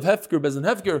idea of Hefker, Bezin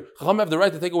Hefker. Chacham have the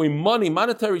right to take away money,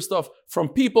 monetary stuff from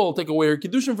people, take away her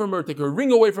Kiddushin from her, take her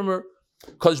ring away from her.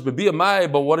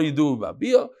 But what do you do about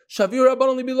Bia? Since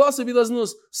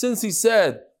he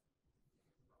said,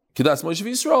 Kedas Moshe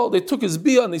Yisrael, they took his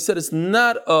Bia and they said it's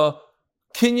not a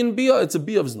Kinyan Bia, it's a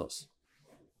Bia of Znos.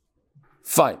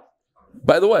 Fine.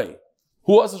 By the way,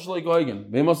 who was a Shloi Kohagen?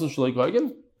 Who was a Shloi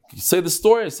Kohagen? You say the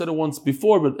story, I said it once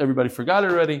before, but everybody forgot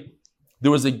it already.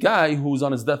 There was a guy who was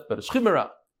on his deathbed, a Shchimera,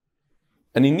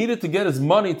 and he needed to get his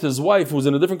money to his wife who was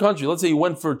in a different country. Let's say he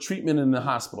went for treatment in the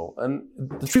hospital, and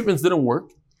the treatments didn't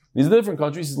work. He's in a different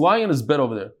country. He's lying in his bed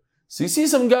over there. So you see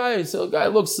some guy, so the guy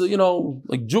looks,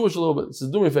 like Jewish a little bit. He says,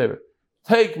 do me a favor.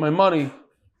 Take my money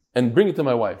and bring it to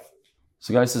my wife.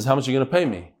 So the guy says, how much are you going to pay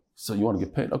me? So you want to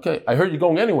get paid? Okay, I heard you're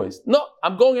going anyways. No,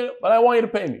 I'm going in, but I want you to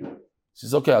pay me. He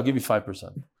says, okay, I'll give you 5%. He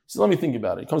says, let me think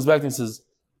about it. He comes back and says,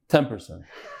 10%.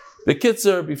 The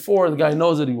kitzer, before the guy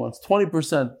knows it, he wants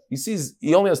 20%. He sees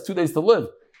he only has 2 days to live.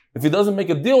 If he doesn't make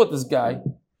a deal with this guy,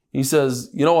 he says,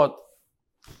 you know what?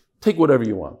 Take whatever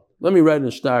you want. Let me write in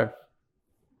a shtar.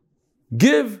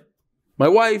 Give my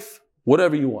wife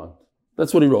whatever you want.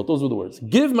 That's what he wrote. Those were the words.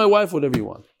 Give my wife whatever you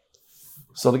want.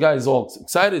 So the guy is all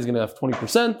excited. He's going to have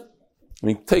 20%. And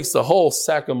he takes the whole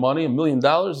sack of money, $1 million.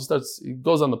 He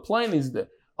goes on the plane. He's there.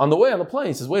 On the way on the plane,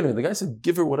 he says, wait a minute. The guy said,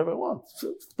 give her whatever I want.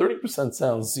 30%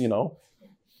 sounds,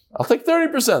 I'll take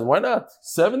 30%. Why not?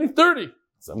 70, 30.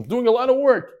 So I'm doing a lot of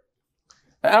work.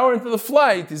 An hour into the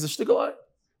flight, he's a shtickle.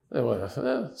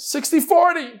 60,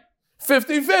 40,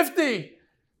 50, 50.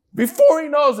 Before he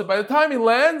knows it, by the time he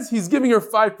lands, he's giving her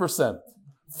 5%.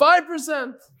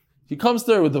 5%. He comes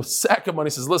to her with a sack of money.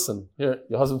 He says, listen, here,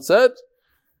 your husband said,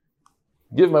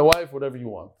 give my wife whatever you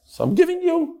want. So I'm giving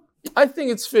you. I think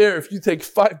it's fair if you take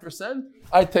 5%,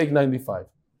 I take 95.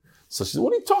 So she said,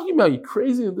 what are you talking about? You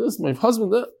crazy with this? My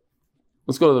husband, that?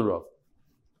 Let's go to the Rav.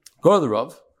 Go to the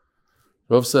Rav.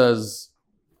 Rav says,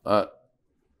 how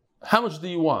much do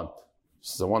you want?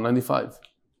 She says, I want 95.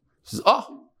 She says,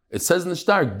 it says in the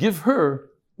shtar, give her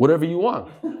whatever you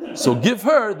want. So give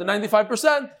her the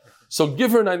 95%. So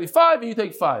give her 95 and you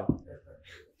take 5.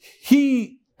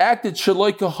 He acted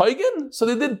Shaloi Kohagen, so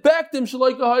they did back to him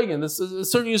Shaloi Kohagen. This is a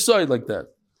certain side like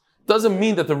that. Doesn't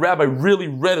mean that the rabbi really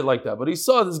read it like that, but he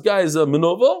saw this guy is a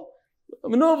menovel. A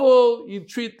menovel, you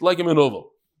treat like a menovel.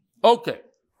 Okay.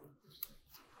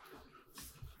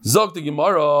 Zog the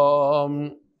Gemara.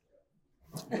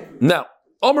 Now,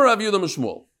 Omer Rav Yehuda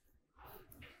Mishmuel.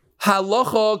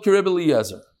 Halacha Kireb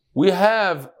Eliezer. We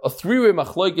have a 3-way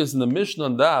machlokes in the Mishnah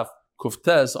and Daf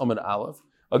Kuftes Amud Aleph.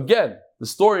 Again, the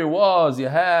story was you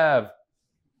have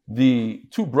the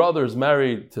 2 brothers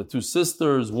married to 2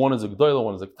 sisters. One is a Gdoila,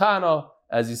 one is a Ktana,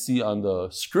 as you see on the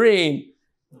screen.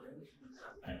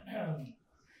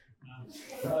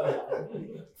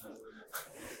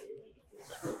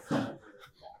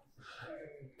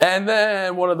 And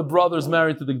then one of the brothers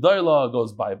married to the Gdoila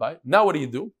goes bye-bye. Now what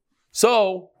do?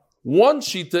 So, one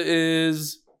shita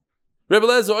is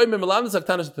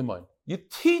you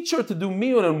teach her to do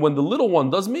miyun, and when the little one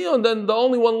does miyun, then the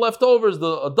only one left over is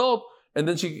the adult, and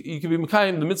then you can be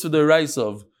mekayim the mitzvah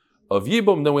deraisa of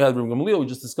yibum. Then we had Reb Gamliel. We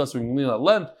just discussed Reb Gamliel at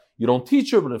length. You don't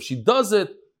teach her, but if she does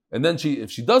it, and then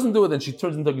if she doesn't do it, then she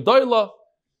turns into Gdoila.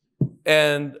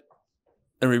 And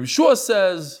Reb Yeshua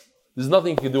says there's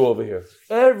nothing you can do over here.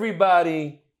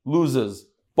 Everybody loses.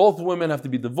 Both women have to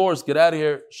be divorced. Get out of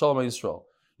here. Shalom Yisrael.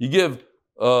 You give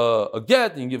a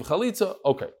get, and you give chalitza.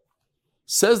 Okay.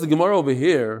 Says the Gemara over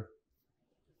here,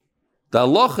 The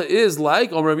halacha is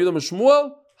like Omer Rabbi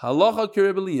Shmuel, halacha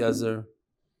k'Reb Eliezer.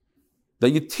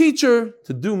 That you teach her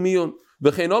to do miyun.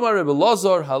 V'chein Omer Rabbi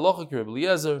Lazar, halacha k'Reb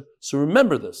Eliezer. So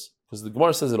remember this, because the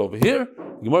Gemara says it over here.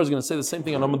 The Gemara is going to say the same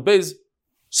thing on Amud Beis,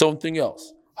 something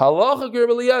else. Halacha k'Reb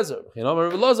Eliezer. V'chein Omer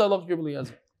Rabbi Lazar, halacha k'Reb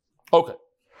Eliezer. Okay.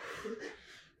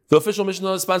 The official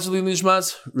Mishnah is sponsored by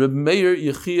Nishmas Reb Meir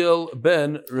Yechiel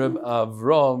ben Reb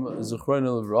Avram Zechron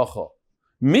Levracha.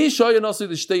 Mi shayanasi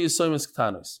l'shtei yisoyim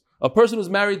ktanos. A person who's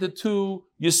married to two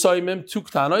yisoyim, two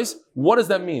ktanos. What does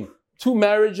that mean? Two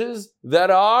marriages that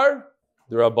are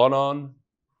the Rabbanon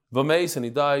v'meis, and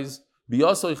he dies.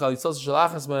 Biyasoy chalitzas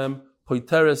shalachas mehem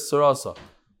poiteres sarasa.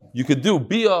 You could do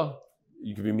bia,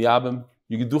 you could be miyabim.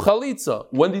 You can do chalitza.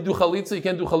 When do you do chalitza? You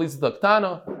can't do chalitza to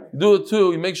ktana. You do it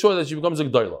too. You make sure that she becomes a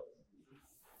gdoila.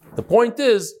 The point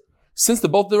is, since they're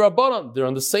both the Rabbanan, they're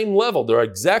on the same level. They're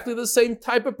exactly the same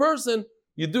type of person.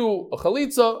 You do a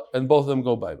chalitza, and both of them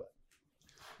go bye-bye.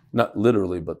 Not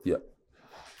literally, but yeah.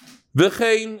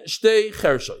 V'chein shtei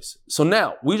chershois. So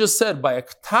now, we just said by a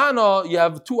ktana, you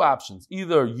have two options.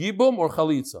 Either yibum or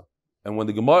chalitza. And when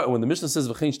the Mishnah says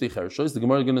v'chein shtei chershois, the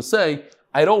Gemara is going to say,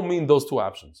 I don't mean those two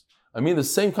options. I mean, the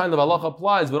same kind of halacha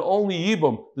applies, but only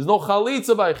yibum. There's no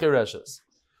chalitza by chereshes.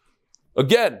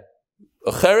 Again,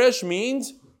 a cheresh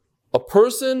means a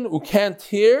person who can't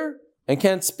hear and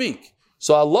can't speak.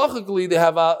 So halachically, they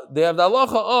have the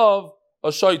halacha of a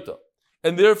shaita.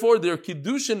 And therefore, their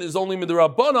kiddushin is only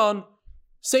midrabanan,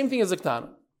 same thing as a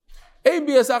ktana.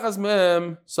 ABS achas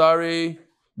mem, sorry.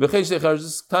 V'chein shtei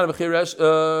chereshes, ktana v'cheresh,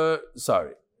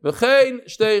 sorry. V'chein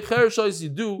shtei chereshes, you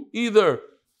do either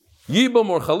Yibum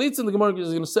or Chalitza, and the Gemara is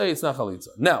going to say it's not Chalitza.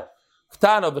 Now,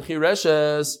 Ktana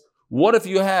v'chireshes, what if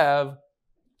you have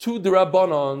two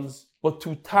Dirabanons, but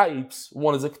two types?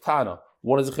 One is a Ktana,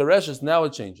 one is a Chireshes, now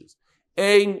it changes.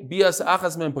 Ein bias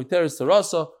achas men poiteres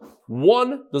terasa,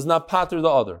 one does not pater the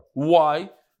other.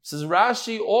 Why? Says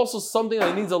Rashi, also something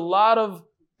that needs a lot of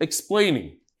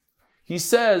explaining. He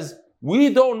says,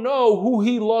 we don't know who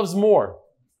he loves more.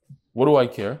 What do I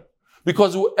care?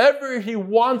 Because whoever he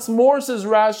wants more, says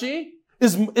Rashi,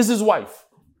 is his wife.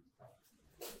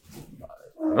 I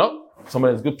don't know.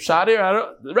 Somebody has good pshat here. I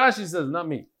don't know. Rashi says, not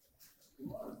me.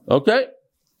 Okay?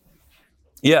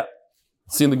 Yeah.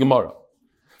 See in the Gemara.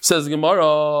 Says the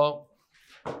Gemara,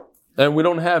 and we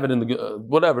don't have it in the,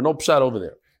 whatever, no pshat over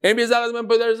there. But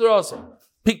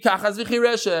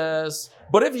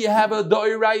if you have a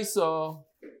doiraisa,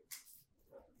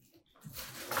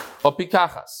 or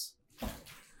pikachas.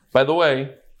 By the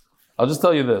way, I'll just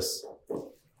tell you this.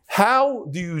 How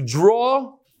do you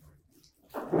draw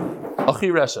a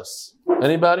chireshes?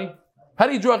 Anybody? How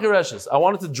do you draw a chireshes? I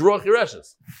wanted to draw a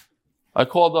chireshes. I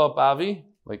called up Avi.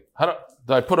 Like,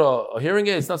 do I put a hearing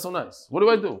aid? It's not so nice. What do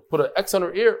I do? Put an X on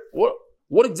her ear?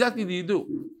 What exactly do you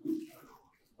do?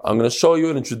 I'm going to show you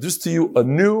and introduce to you a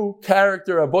new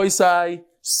character, a boisai,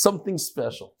 something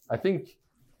special. I think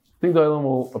the Olam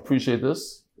will appreciate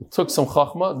this. It took some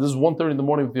chachma. This is 1:30 in the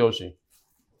morning with Yoshi.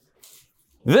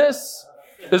 This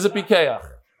is a pikeach.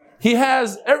 He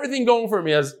has everything going for him.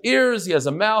 He has ears, he has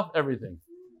a mouth, everything.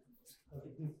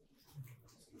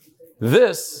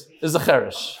 This is a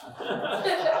cheresh.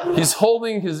 He's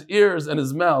holding his ears and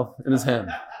his mouth in his hand.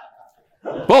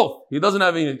 Both. He doesn't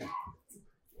have any.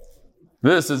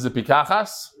 This is a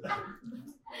pikachas.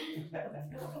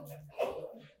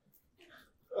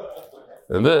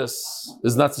 And this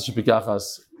is not such a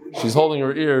pikachas. She's holding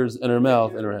her ears and her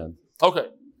mouth in her hand. Okay.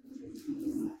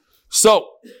 So,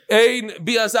 you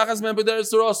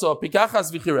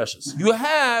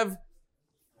have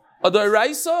a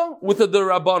deraisa with a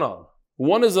derabanan.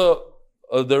 One is a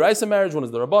deraisa marriage, one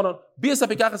is the rabbanon.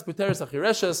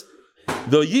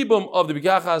 The yibum of the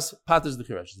pikachas paters the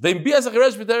chireshes.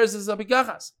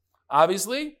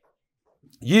 Obviously,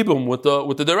 yibum with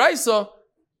the deraisa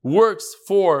works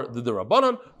for the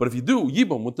derabanan, but if you do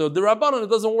yibum with the derabanan, it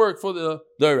doesn't work for the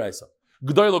deraisa.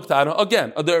 G'dayla ktana,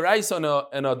 again, a deraisa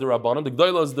and a derabanan. The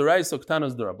g'dayla is deraisa, ktana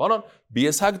is derabanan.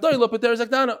 Bias ha'g'dayla p'teres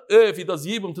ktana. If he does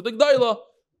yibum to the g'dayla,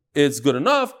 it's good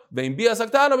enough. Vein bias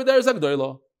ktana p'teres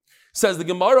ha'g'dayla. Says the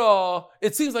Gemara,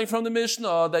 it seems like from the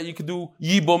Mishnah that you could do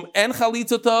yibum and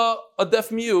chalitza to a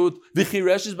deaf mute.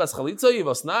 V'chiresh is bas chalitza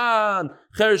yivasnan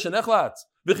cheresh enechlat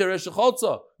v'chiresh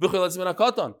cholza v'chiretz min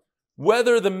hakatan.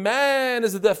 Whether the man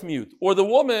is a deaf mute or the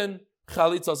woman,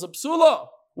 chalitza psula.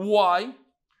 Why?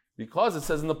 Because it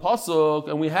says in the pasuk,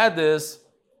 and we had this,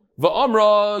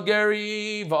 va'amra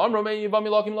Gary, va'amra me'i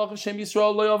v'amilakim lach Hashem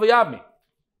Yisrael lo yavayabmi.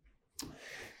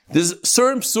 There's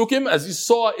certain psukim, as you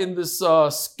saw in this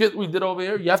skit we did over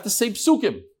here, you have to say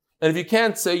psukim. And if you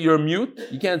can't say, you're mute,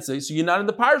 you can't say, so you're not in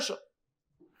the parsha.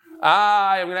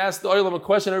 I'm going to ask the Oilam a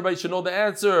question. Everybody should know the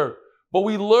answer. But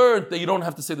we learned that you don't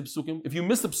have to say the psukim. If you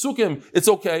miss the psukim, it's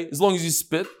okay, as long as you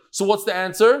spit. So what's the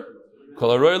answer? If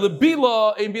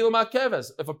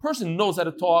a person knows how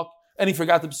to talk and he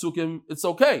forgot the psukim, it's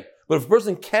okay. But if a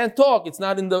person can't talk, he's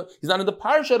not in the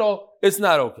parsha at all, it's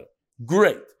not okay.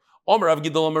 Great. When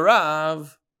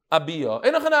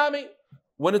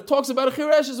it talks about a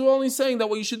chireshes, we're only saying that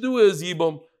what you should do is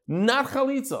yibum, not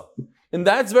chalitza. And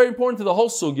that's very important to the whole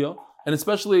sugya, and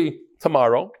especially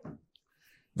tomorrow,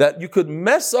 that you could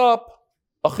mess up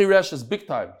a chireshes big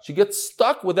time. She gets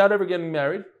stuck without ever getting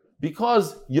married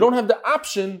because you don't have the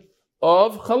option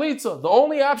of chalitza. The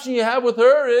only option you have with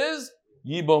her is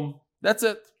yibum. That's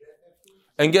it.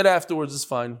 And get afterwards is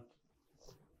fine.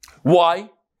 Why?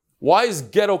 Why is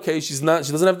get okay? She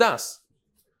doesn't have das.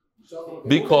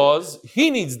 Because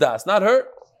he needs das, not her.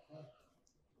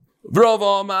 Rav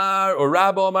Omar or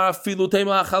Rabba Omar filu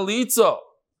tema chalitza.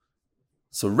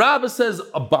 So Rabba says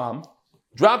a bomb,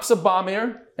 drops a bomb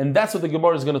here, and that's what the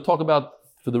Gemara is going to talk about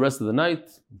for the rest of the night.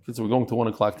 Because we're going to 1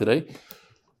 o'clock today.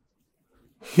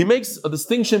 He makes a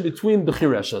distinction between the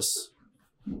chireshas.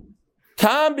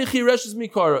 Kam b'chireshas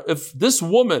mikara. If this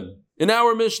woman in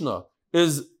our Mishnah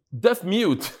is deaf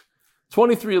mute,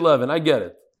 23:11, I get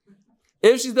it.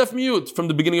 If she's deaf mute from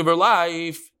the beginning of her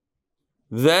life,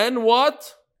 then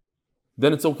what?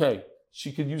 Then it's okay.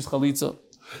 She could use chalitza.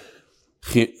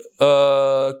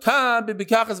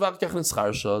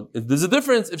 There's a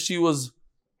difference if she was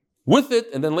with it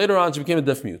and then later on she became a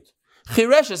deaf mute. You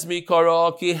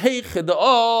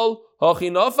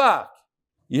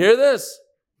hear this?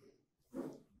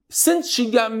 Since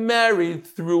she got married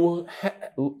through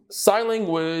sign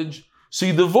language, so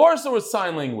you divorce her with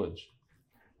sign language.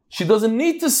 She doesn't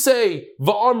need to say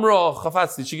va'amra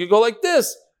chafatzti. She could go like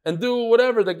this and do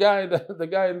whatever the guy in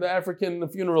the African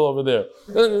funeral over there.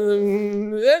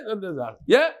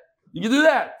 Yeah, you can do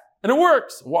that, and it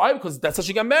works. Why? Because that's how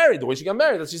she got married. The way she got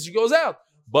married, that's how she goes out.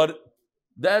 But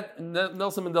that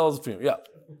Nelson Mandela's funeral. Yeah.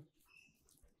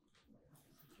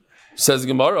 Says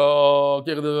Gemara.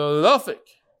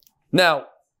 Now,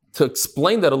 to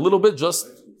explain that a little bit, just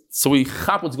so we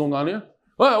chop what's going on here.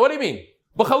 What do you mean?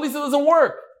 But chalitza doesn't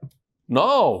work.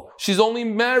 No, she's only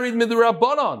married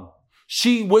midrabanan.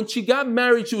 When she got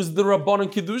married, she was the rabbanan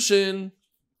kiddushin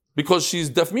because she's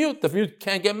deaf mute. Deaf mute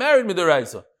can't get married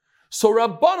midiraisa. So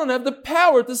rabbanan have the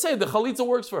power to say the chalitza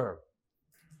works for her.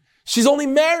 She's only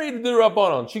married the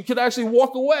rabbanan. She could actually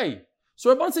walk away.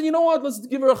 So rabbanan said, you know what? Let's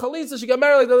give her a chalitza. She got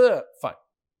married like that. Fine.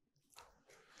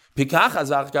 But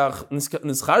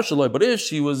if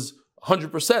she was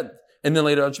 100%, and then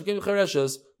later on she became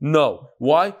chereshes, no.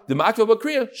 Why? The Ma'akva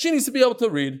Bakriya, she needs to be able to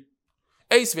read.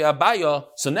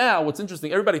 So now, what's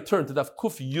interesting, everybody turn to Daf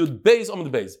Kuf Yud Beis Amud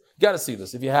Beis. You gotta see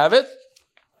this. If you have it,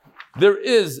 there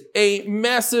is a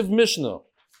massive Mishnah.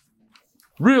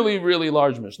 Really, really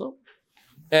large Mishnah.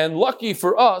 And lucky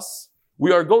for us,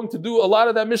 we are going to do a lot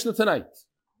of that Mishnah tonight.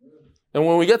 And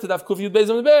when we get to Daf Kuf Yud Beis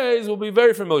Amud Beis, we'll be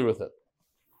very familiar with it.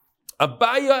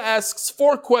 Abaya asks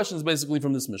 4 questions basically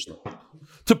from this Mishnah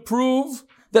to prove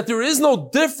that there is no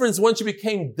difference when she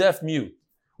became deaf mute.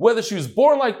 Whether she was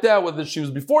born like that, whether she was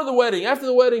before the wedding, after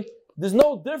the wedding, there's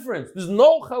no difference. There's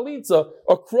no chalitza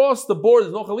across the board.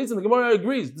 There's no chalitza, and the Gemara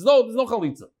agrees. There's no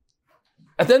chalitza.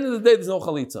 At the end of the day, there's no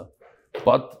chalitza.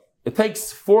 But it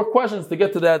takes 4 questions to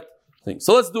get to that thing.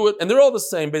 So let's do it. And they're all the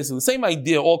same, basically. The same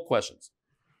idea, all questions.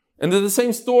 And they're the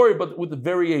same story, but with the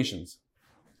variations.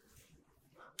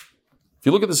 If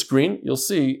you look at the screen, you'll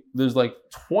see there's like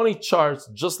 20 charts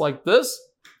just like this.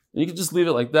 And you can just leave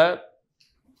it like that.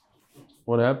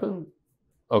 What happened?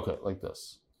 Okay, like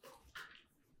this.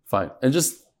 Fine. And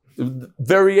just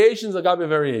variations, agabe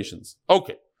variations.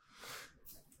 Okay.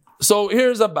 So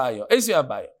here's Abaya. Esi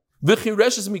Abaya.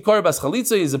 V'chireshes mikar bas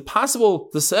chalitza. Is it possible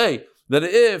to say that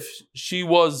if she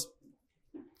was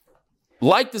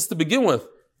like this to begin with,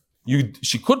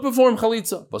 she could perform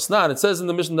chalitza? But not. It says in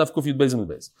the Mishnah Daf Kuf Yud Beis Amud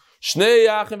Beis.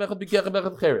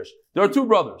 There are 2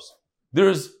 brothers.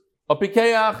 There's a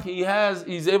pikeach,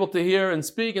 he's able to hear and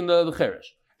speak in the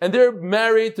cheresh. And they're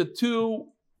married to 2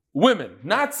 women,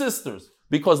 not sisters.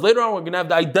 Because later on we're going to have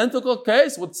the identical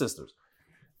case with sisters.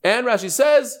 And Rashi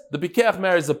says, the pikeach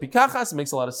marries the pikachas, it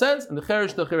makes a lot of sense, and the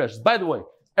cheresh to cheresh. By the way,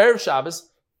 Erev Shabbos,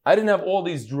 I didn't have all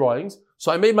these drawings,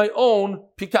 so I made my own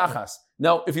pikachas.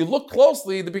 Now, if you look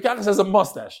closely, the pikachas has a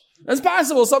mustache. It's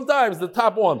possible sometimes, the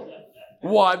top one.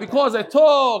 Why? Because I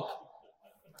took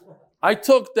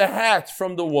the hat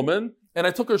from the woman, and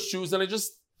I took her shoes, and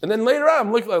then later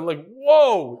on, I'm like,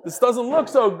 whoa, this doesn't look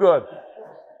so good.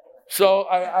 So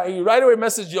I right away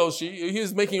messaged Yoshi. He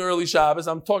was making early Shabbos.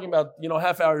 I'm talking about,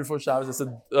 half hour before Shabbos. I said,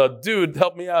 dude,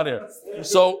 help me out here.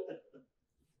 So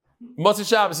Motzei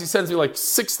Shabbos, he sends me like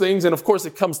 6 things, and of course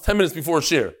it comes 10 minutes before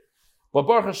Shir. But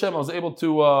Baruch Hashem, I was able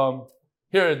to,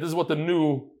 here, this is what the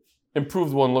new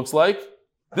improved one looks like.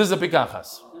 This is a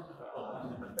pikachas.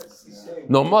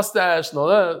 No mustache, no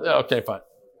that. Okay, fine.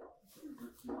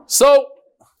 So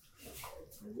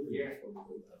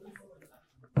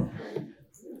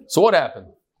what happened?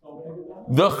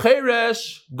 The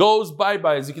Cheresh goes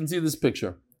bye-bye, as you can see in this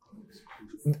picture.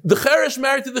 The Cheresh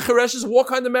married to the Chereshes, what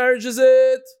kind of marriage is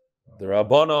it? The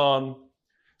Rabbanon.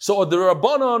 So the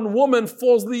Rabbanon woman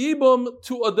falls the Yibum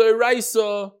to a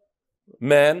Deiraisa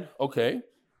man. Okay.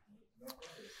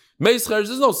 Meis Cheresh,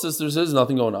 there's no sisters, there's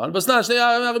nothing going on. But Meis Cheresh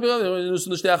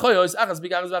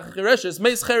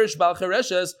Bal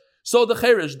Chereshes, so the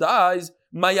Cheresh dies.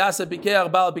 Mayase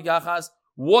Pikeach Bal Pikachas.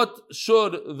 What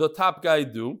should the top guy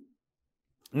do?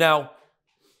 Now,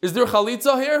 is there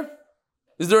chalitza here?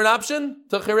 Is there an option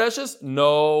to Chereshes?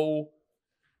 No.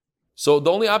 So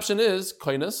the only option is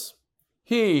koinus.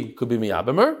 He could be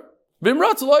miyabemer. And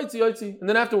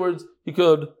then afterwards, he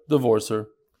could divorce her.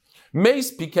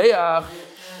 Meis pikeach.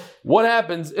 What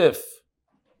happens if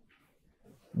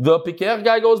the pikeach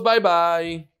guy goes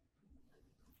bye-bye?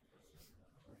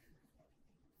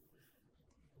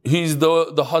 He's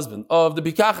the husband of the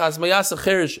pikachas mayasa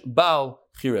cherish bal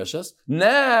chireshes.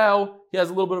 Now he has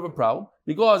a little bit of a problem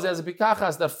because as a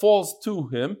pikachas that falls to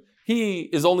him, he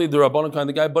is only the rabbanon kind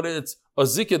of guy, but it's a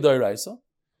zikah d'oraisa.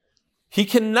 He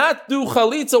cannot do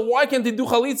chalitza. Why can't he do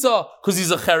chalitza? Because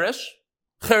he's a cheresh.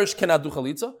 Cheresh cannot do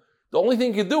chalitza. The only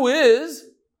thing he can do is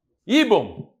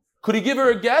yibum. Could he give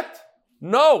her a get?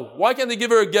 No. Why can't he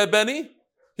give her a get, Benny?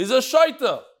 He's a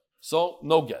shaita. So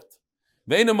no get.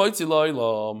 My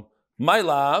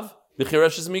love, the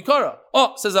chiresh is mikara.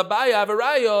 Oh, says Abaye, I have a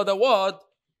raya that what?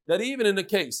 That even in the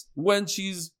case when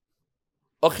she's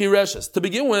a chireshes, to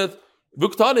begin with,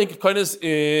 vuktanik kindness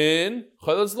in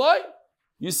chalas light.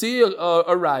 You see a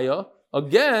raya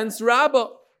against Rabbah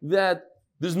that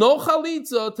there's no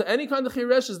chalitza to any kind of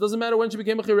chireshes. Doesn't matter when she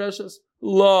became a chireshes.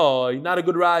 Loy, not a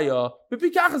good raya.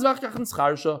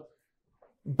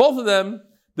 Both of them,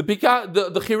 the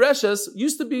chireshes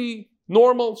used to be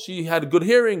normal. She had good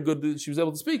hearing, she was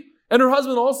able to speak. And her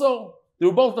husband also, they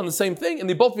were both on the same thing, and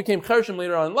they both became chershim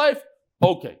later on in life.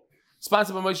 Okay.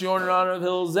 Sponsored by Moshe Yorn in honor of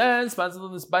Hills and sponsored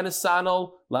by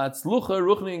Nesano, Latzlucha,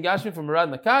 Ruchni, and Gashmi from Marad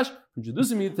Nakash, from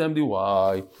Jedusim Yitem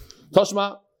DY.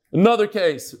 Toshma, another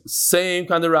case, same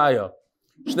kind of raya.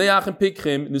 Shnei Achim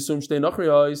Pikchim, Nisum Shnei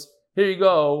Nochriyois. Here you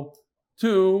go,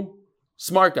 2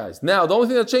 smart guys. Now, the only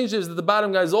thing that changed is that the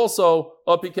bottom guy is also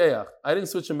a pikeach. I didn't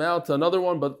switch him out to another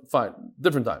one, but fine,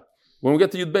 different time. When we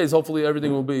get to Yud Beis, hopefully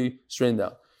everything will be straightened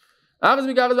out. But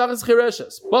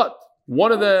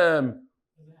one of them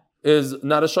is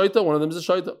not a shaita, one of them is a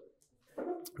shaita.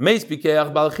 Meis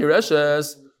pikeach bal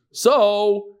chireshes.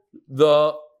 So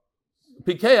the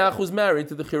pikeach who's married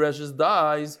to the chireshes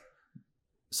dies.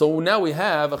 So now we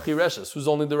have a chireshes who's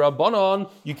only the rabbanon.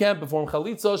 You can't perform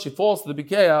chalitza. She falls to the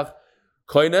pikeach.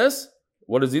 Koines,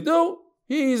 what does he do?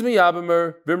 He's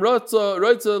miyabemer. Vimrotza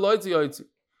roitza loitzi yoitzi.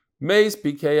 Meis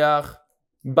pikeach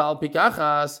bal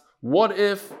pikachas. What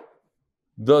if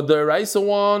the deraisa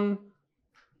one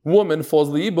woman falls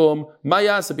liibum?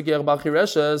 Mayas pikeach bal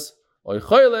chireshes. Oy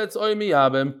choyletz oy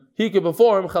miyabem. He can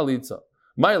perform chalitza.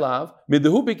 My love,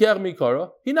 midehu pikeach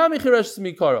mikara. Hinami chireshes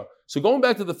mikara. So going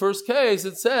back to the first case,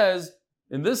 it says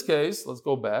in this case, let's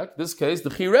go back. This case, the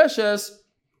chireshes.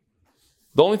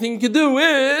 The only thing you can do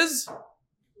is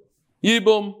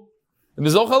yibum. And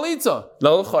there's no chalitza.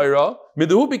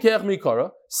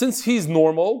 Since he's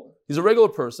normal, he's a regular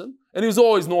person, and he's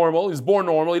always normal, he's born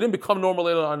normal, he didn't become normal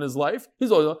later on in his life, he's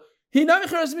always he not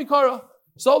mikara.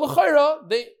 So the chayra,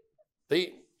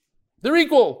 they're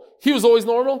equal. He was always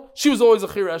normal, she was always a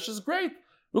chiresh. It's great.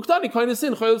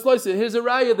 Here's a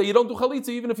raya that you don't do chalitza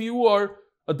even if you are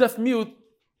a deaf mute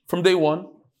from day one.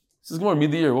 This is more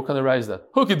mid-year. What kind of raya is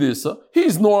that? Hukidisa.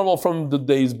 He's normal from the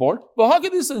day he's born. But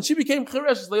Hukidisa, and she became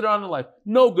chireshes later on in life.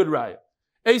 No good raya.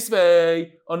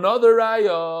 Eisvei, another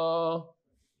raya.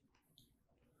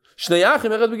 Shnei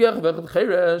achim echad b'gerech v'echad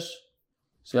chiresh.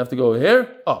 So you have to go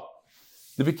here. Oh,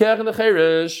 the b'kerech and the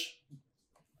chiresh.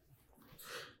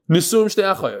 Nisum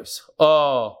shnei achayos.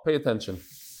 Oh, pay attention.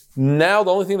 Now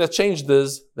the only thing that changed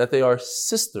is that they are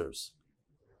sisters.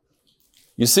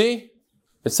 You see?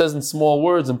 It says in small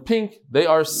words in pink, they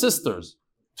are sisters.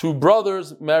 2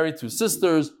 brothers married to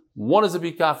sisters. One is a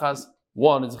bikachas,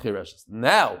 one is a chireshes.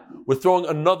 Now, we're throwing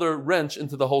another wrench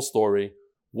into the whole story.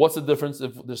 What's the difference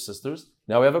if they're sisters?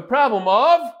 Now we have a problem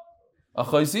of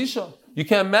achos isha. You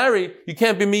can't marry, you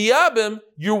can't be miyabim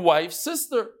your wife's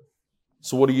sister.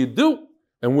 So what do?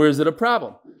 And where is it a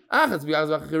problem?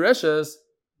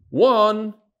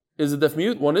 One is a deaf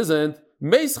mute, one isn't.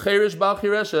 Meis cheresh bal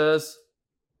chereshes.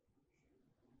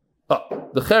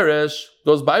 The cheresh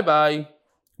goes bye-bye.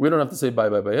 We don't have to say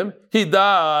bye-bye by him. He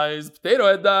dies. Potato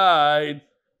head died.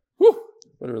 Whew,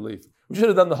 what a relief. We should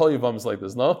have done the whole Yevamos like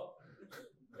this, no?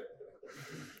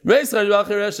 Meis cheresh bal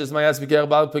chereshes. Mayas b'ker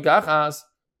bal pekachas.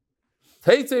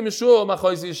 Teitze mishul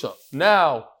machois isha.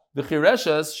 Now, the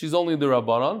chireshes, she's only the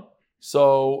Rabbanon,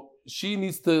 so she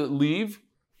needs to leave.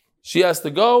 She has to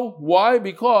go. Why?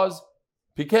 Because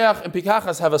Pikeach and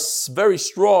Pikachas have a very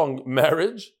strong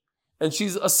marriage, and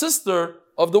she's a sister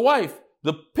of the wife.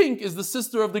 The pink is the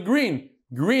sister of the green.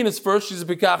 Green is first, she's a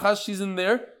Pikachas, she's in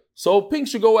there, so pink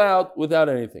should go out without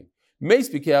anything. Meis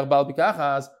Pikeach bal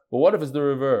Pikachas, but what if it's the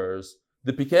reverse?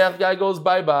 The Pikeach guy goes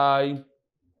bye-bye.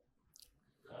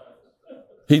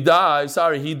 He dies.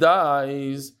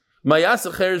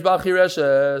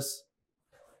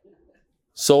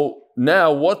 So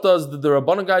now, what does the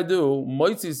Rabbanan guy do?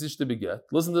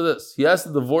 Listen to this. He has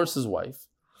to divorce his wife.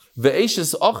 Could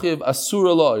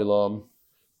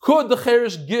the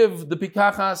Cheresh give the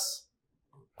Pikachas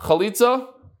Chalitza?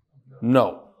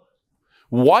 No.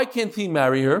 Why can't he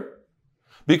marry her?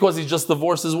 Because he just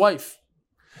divorced his wife.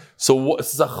 So,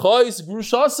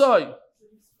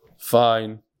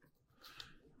 fine.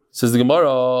 Says the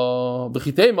Gemara,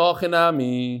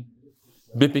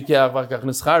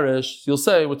 you'll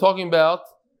say, we're talking about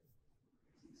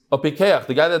a Pikeach.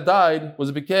 The guy that died was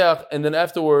a Pikeach and then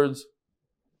afterwards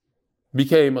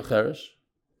became a Cheresh.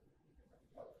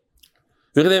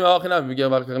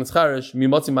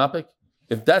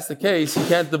 If that's the case, he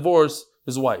can't divorce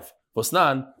his wife.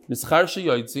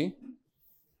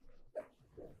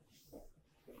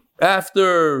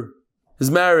 After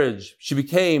his marriage, she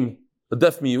became a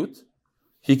deaf mute.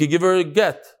 He could give her a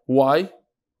get. Why?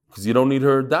 Because you don't need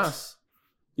her das.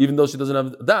 Even though she doesn't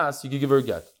have das, you could give her a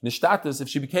get. Nishtatis, if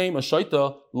she became a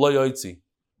shaita, lo yoitzi.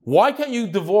 Why can't you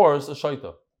divorce a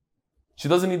shaita? She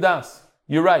doesn't need das.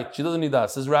 You're right, she doesn't need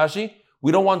das. Says Rashi,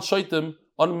 we don't want shaitim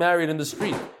unmarried in the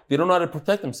street. They don't know how to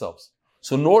protect themselves.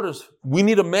 So in order, we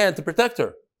need a man to protect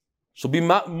her. She'll be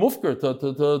mufker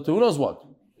to who knows what.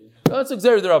 That's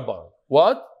exactly the Rabban.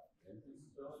 What?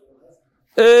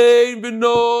 Ein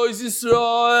benois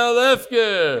Yisrael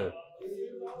efker.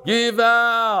 Give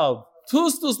out.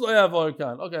 Tustus lo yavor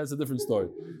kan. Okay, that's a different story.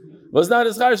 Was not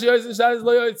nischar sheyoytzi nishtatis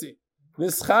lo yoytzi.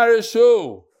 Nischar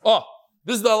shu. Oh,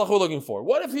 this is the halach we're looking for.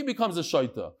 What if he becomes a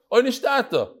shaita or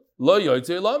nishtata lo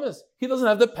yoytzi lamis? He doesn't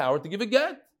have the power to give a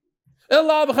get.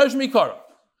 Ela b'cheresh mikara.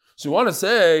 So you want to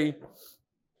say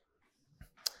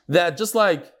that just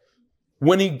like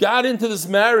when he got into this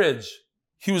marriage,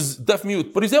 he was deaf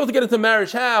mute, but he's able to get into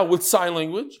marriage. How? With sign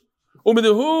language.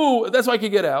 That's why he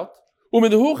could get out.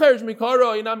 Kitzer,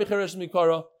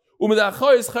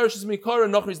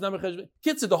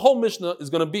 the whole Mishnah is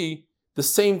going to be the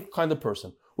same kind of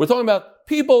person. We're talking about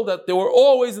people that they were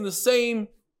always in the same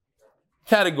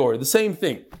category, the same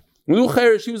thing.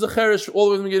 She was a cheresh all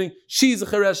the way from the beginning. She's a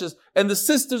chereshes, and the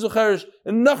sisters are cheresh,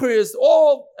 and nachri is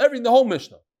everything, the whole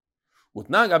Mishnah. With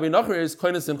Nagabi nachri is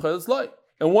koines and cheres light.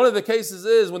 And one of the cases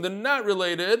is when they're not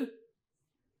related,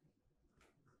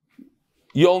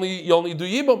 you only do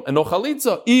yibum and no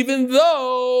chalitza, even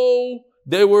though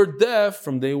they were deaf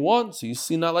from day one. So you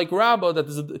see, not like Rabbah, that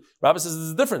Rabbah says there's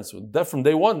a difference. Deaf from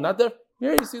day one, not deaf.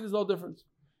 Here you see there's no difference.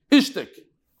 Ishtik.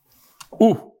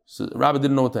 So Rabbah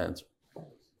didn't know what to answer.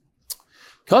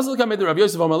 Why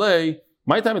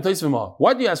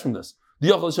do you ask from this? At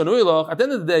the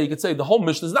end of the day, you could say the whole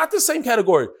Mishnah is not the same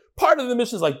category. Part of the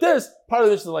Mishnah is like this, part of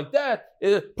the Mishnah is like that.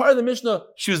 Part of the Mishnah,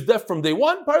 she was deaf from day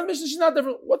one. Part of the Mishnah, she's not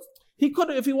different. He could,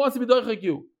 if he wants to be doich like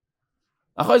you.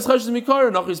 Different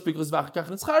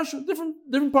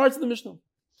parts of the Mishnah.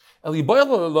 It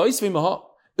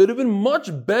would have been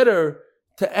much better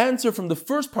to answer from the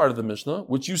first part of the Mishnah,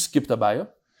 which you skipped, Abaya.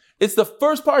 It's the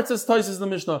first part that says Taisus in the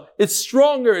Mishnah. It's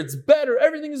stronger, it's better,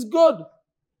 everything is good.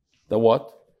 The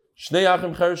what? Shnei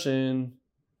Achim Chershin.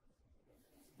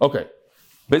 Okay.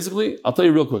 Basically, I'll tell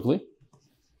you real quickly.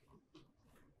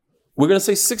 We're going to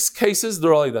say 6 cases,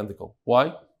 they're all identical.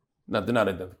 Why? No, they're not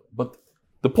identical. But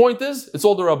the point is, it's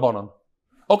all the Rabbanan.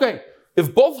 Okay,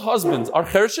 if both husbands are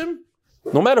Chershim,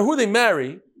 no matter who they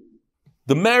marry,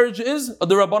 the marriage is the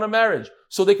Rabbanan marriage.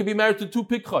 So they could be married to 2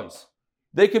 Pikchais.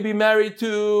 They could be married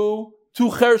to 2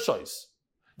 Chershais.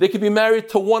 They could be married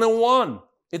to 1 and 1.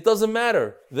 It doesn't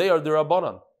matter. They are the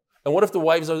Rabbanan. And what if the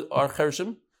wives are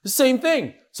Chershim? The same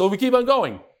thing. So we keep on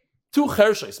going. 2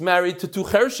 Chershais married to 2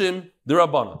 Chershim, the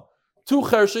Rabbanan. two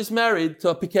chereshes married to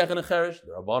a pikech and a cheresh,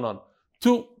 the Rabbanon.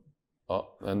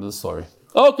 End of the story.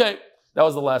 Okay, that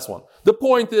was the last one. The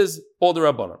point is all the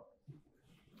Rabbanon.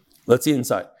 Let's see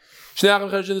inside.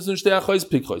 Bottom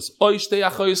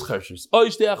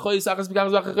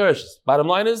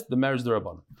line is the marriage is the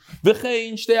Rabbanon.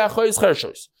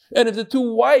 And if the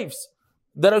two wives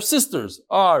that are sisters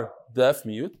are deaf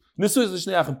mute,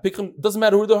 doesn't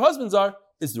matter who their husbands are,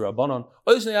 it's the Rabbanon.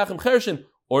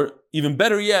 Or even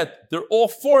better yet, they're all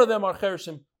four of them are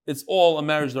chereshim. It's all a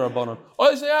marriage the Rabbanon.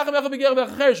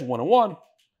 101.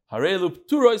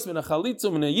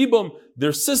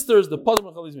 They're sisters, the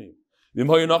puzzle mechalizim.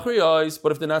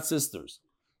 But if they're not sisters,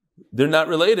 they're not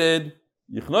related.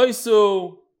 You can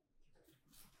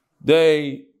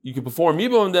perform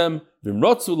yibum on them. Hey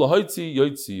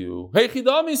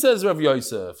Chidami, says Rav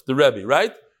Yosef, the Rebbe,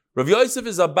 right? Rav Yosef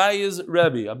is Abaya's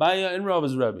Rebbe. Abaya and Rav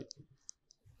is Rebbe.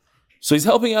 So he's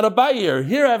helping out Abaya here.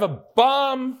 Here I have a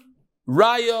bomb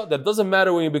raya that doesn't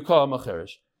matter when you become a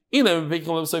cheresh.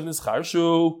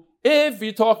 If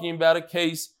you're talking about a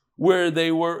case where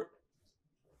they were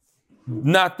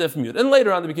not deaf mute, and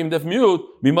later on they became deaf mute,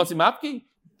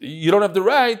 you don't have the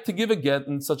right to give a get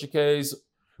in such a case.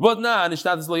 But who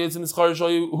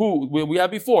we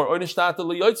had before,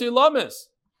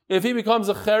 if he becomes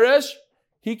a cheresh,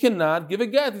 he cannot give a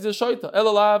get. He's a shaita.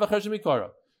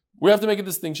 We have to make a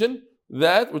distinction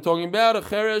that we're talking about a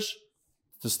cheresh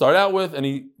to start out with, and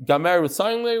he got married with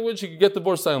sign language, he could get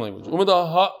divorced sign language.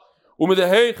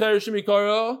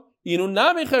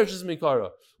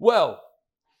 Well,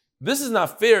 this is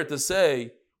not fair to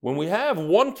say when we have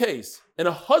one case and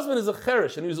a husband is a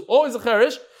cheresh and he was always a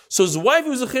cheresh, so his wife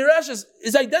who's a cheresh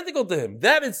is identical to him.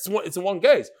 That it's in one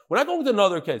case. We're not going to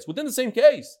another case within the same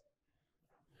case.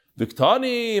 You see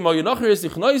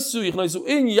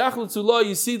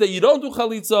that you don't do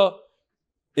chalitza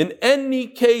in any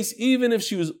case, even if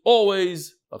she was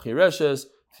always a chireshes.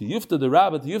 Tiyufta the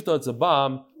rabba, tiyufta it's a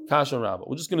bam, kasha rabba.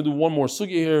 We're just going to do one more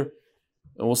sugya here,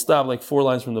 and we'll stop like 4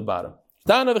 lines from the bottom.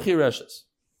 Tana v'chireshes.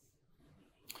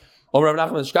 Rav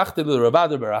Nachman shkachte to the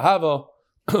Rabbader berahava,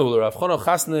 Rav Chana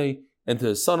chasnei, and to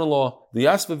his son-in-law, the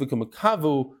yasve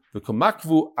v'kamakavu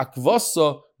v'kamakvu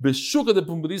akvasa b'shuka de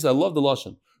pumbedisa. I love the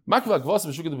lashon. Makva akvasa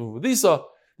b'shuka de pumbedisa.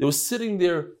 They were sitting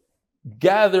there,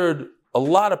 gathered a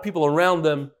lot of people around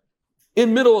them,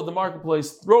 in middle of the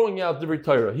marketplace, throwing out the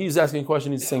Torah. He's asking a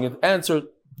question, he's saying it, answer,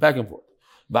 back and forth.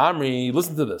 Ba'amri,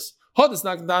 listen to this. Our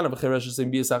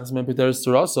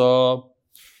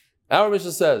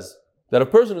Mishnah says that a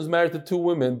person who's married to 2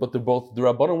 women, but they're both the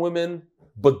Rabbanon women,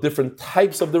 but different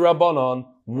types of the Rabbanon.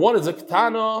 One is a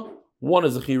Ketana, one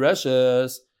is a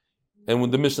Chireshes. And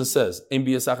when the Mishnah says,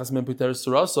 you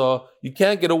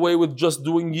can't get away with just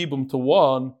doing Yibum to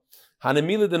one. That's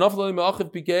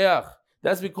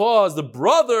because the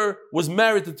brother was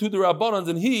married to 2 Rabbanons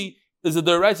and he is a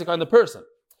Deraisa kind of person.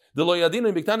 This is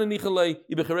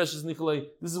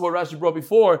what Rashi brought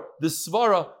before. This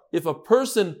svara, if a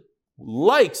person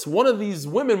likes one of these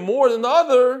women more than the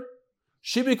other,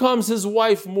 she becomes his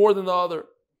wife more than the other.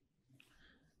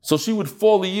 So she would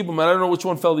fall the Yibum, and I don't know which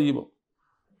one fell the Yibum.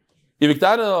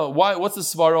 Why? What's the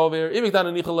svara over here?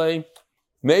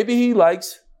 Maybe he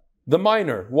likes the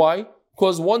minor. Why?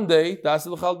 Because one day,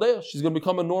 she's going to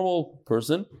become a normal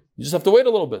person. You just have to wait a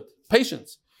little bit.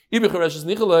 Patience.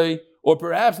 Or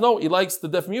perhaps, no, he likes the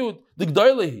deaf mute.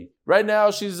 Right now,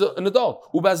 she's an adult.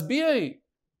 But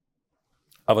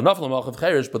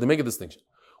they make a distinction.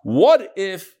 What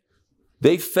if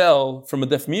they fell from a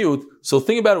deaf mute? So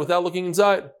think about it without looking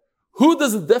inside. Who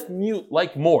does a deaf mute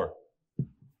like more?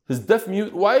 His deaf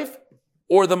mute wife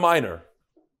or the minor?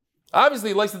 Obviously,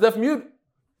 he likes the deaf mute.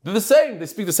 They're the same. They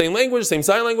speak the same language, same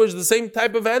sign language, the same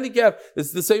type of handicap.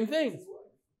 It's the same thing.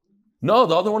 No,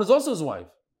 the other one is also his wife.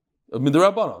 I mean, the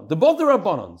Rabbanon. They're both the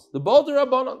Rabbanons.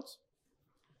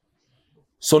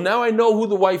 So now I know who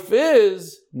the wife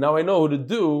is. Now I know who to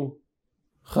do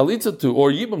chalitza to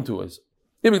or yibum to is.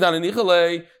 That's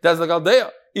the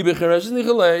Galdeya.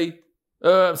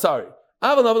 Sorry.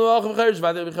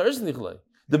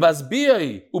 The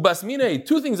basbiyai ubasminei.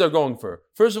 2 things are going for her.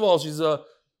 First of all, she's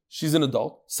an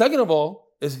adult. Second of all,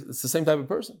 it's the same type of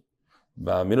person.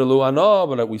 But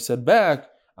we said back,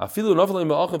 it's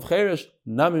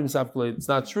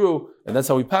not true, and that's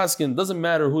how we paskin. Doesn't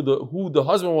matter who the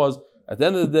husband was. At the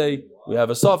end of the day, we have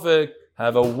a suffix.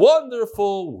 Have a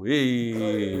wonderful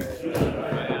week.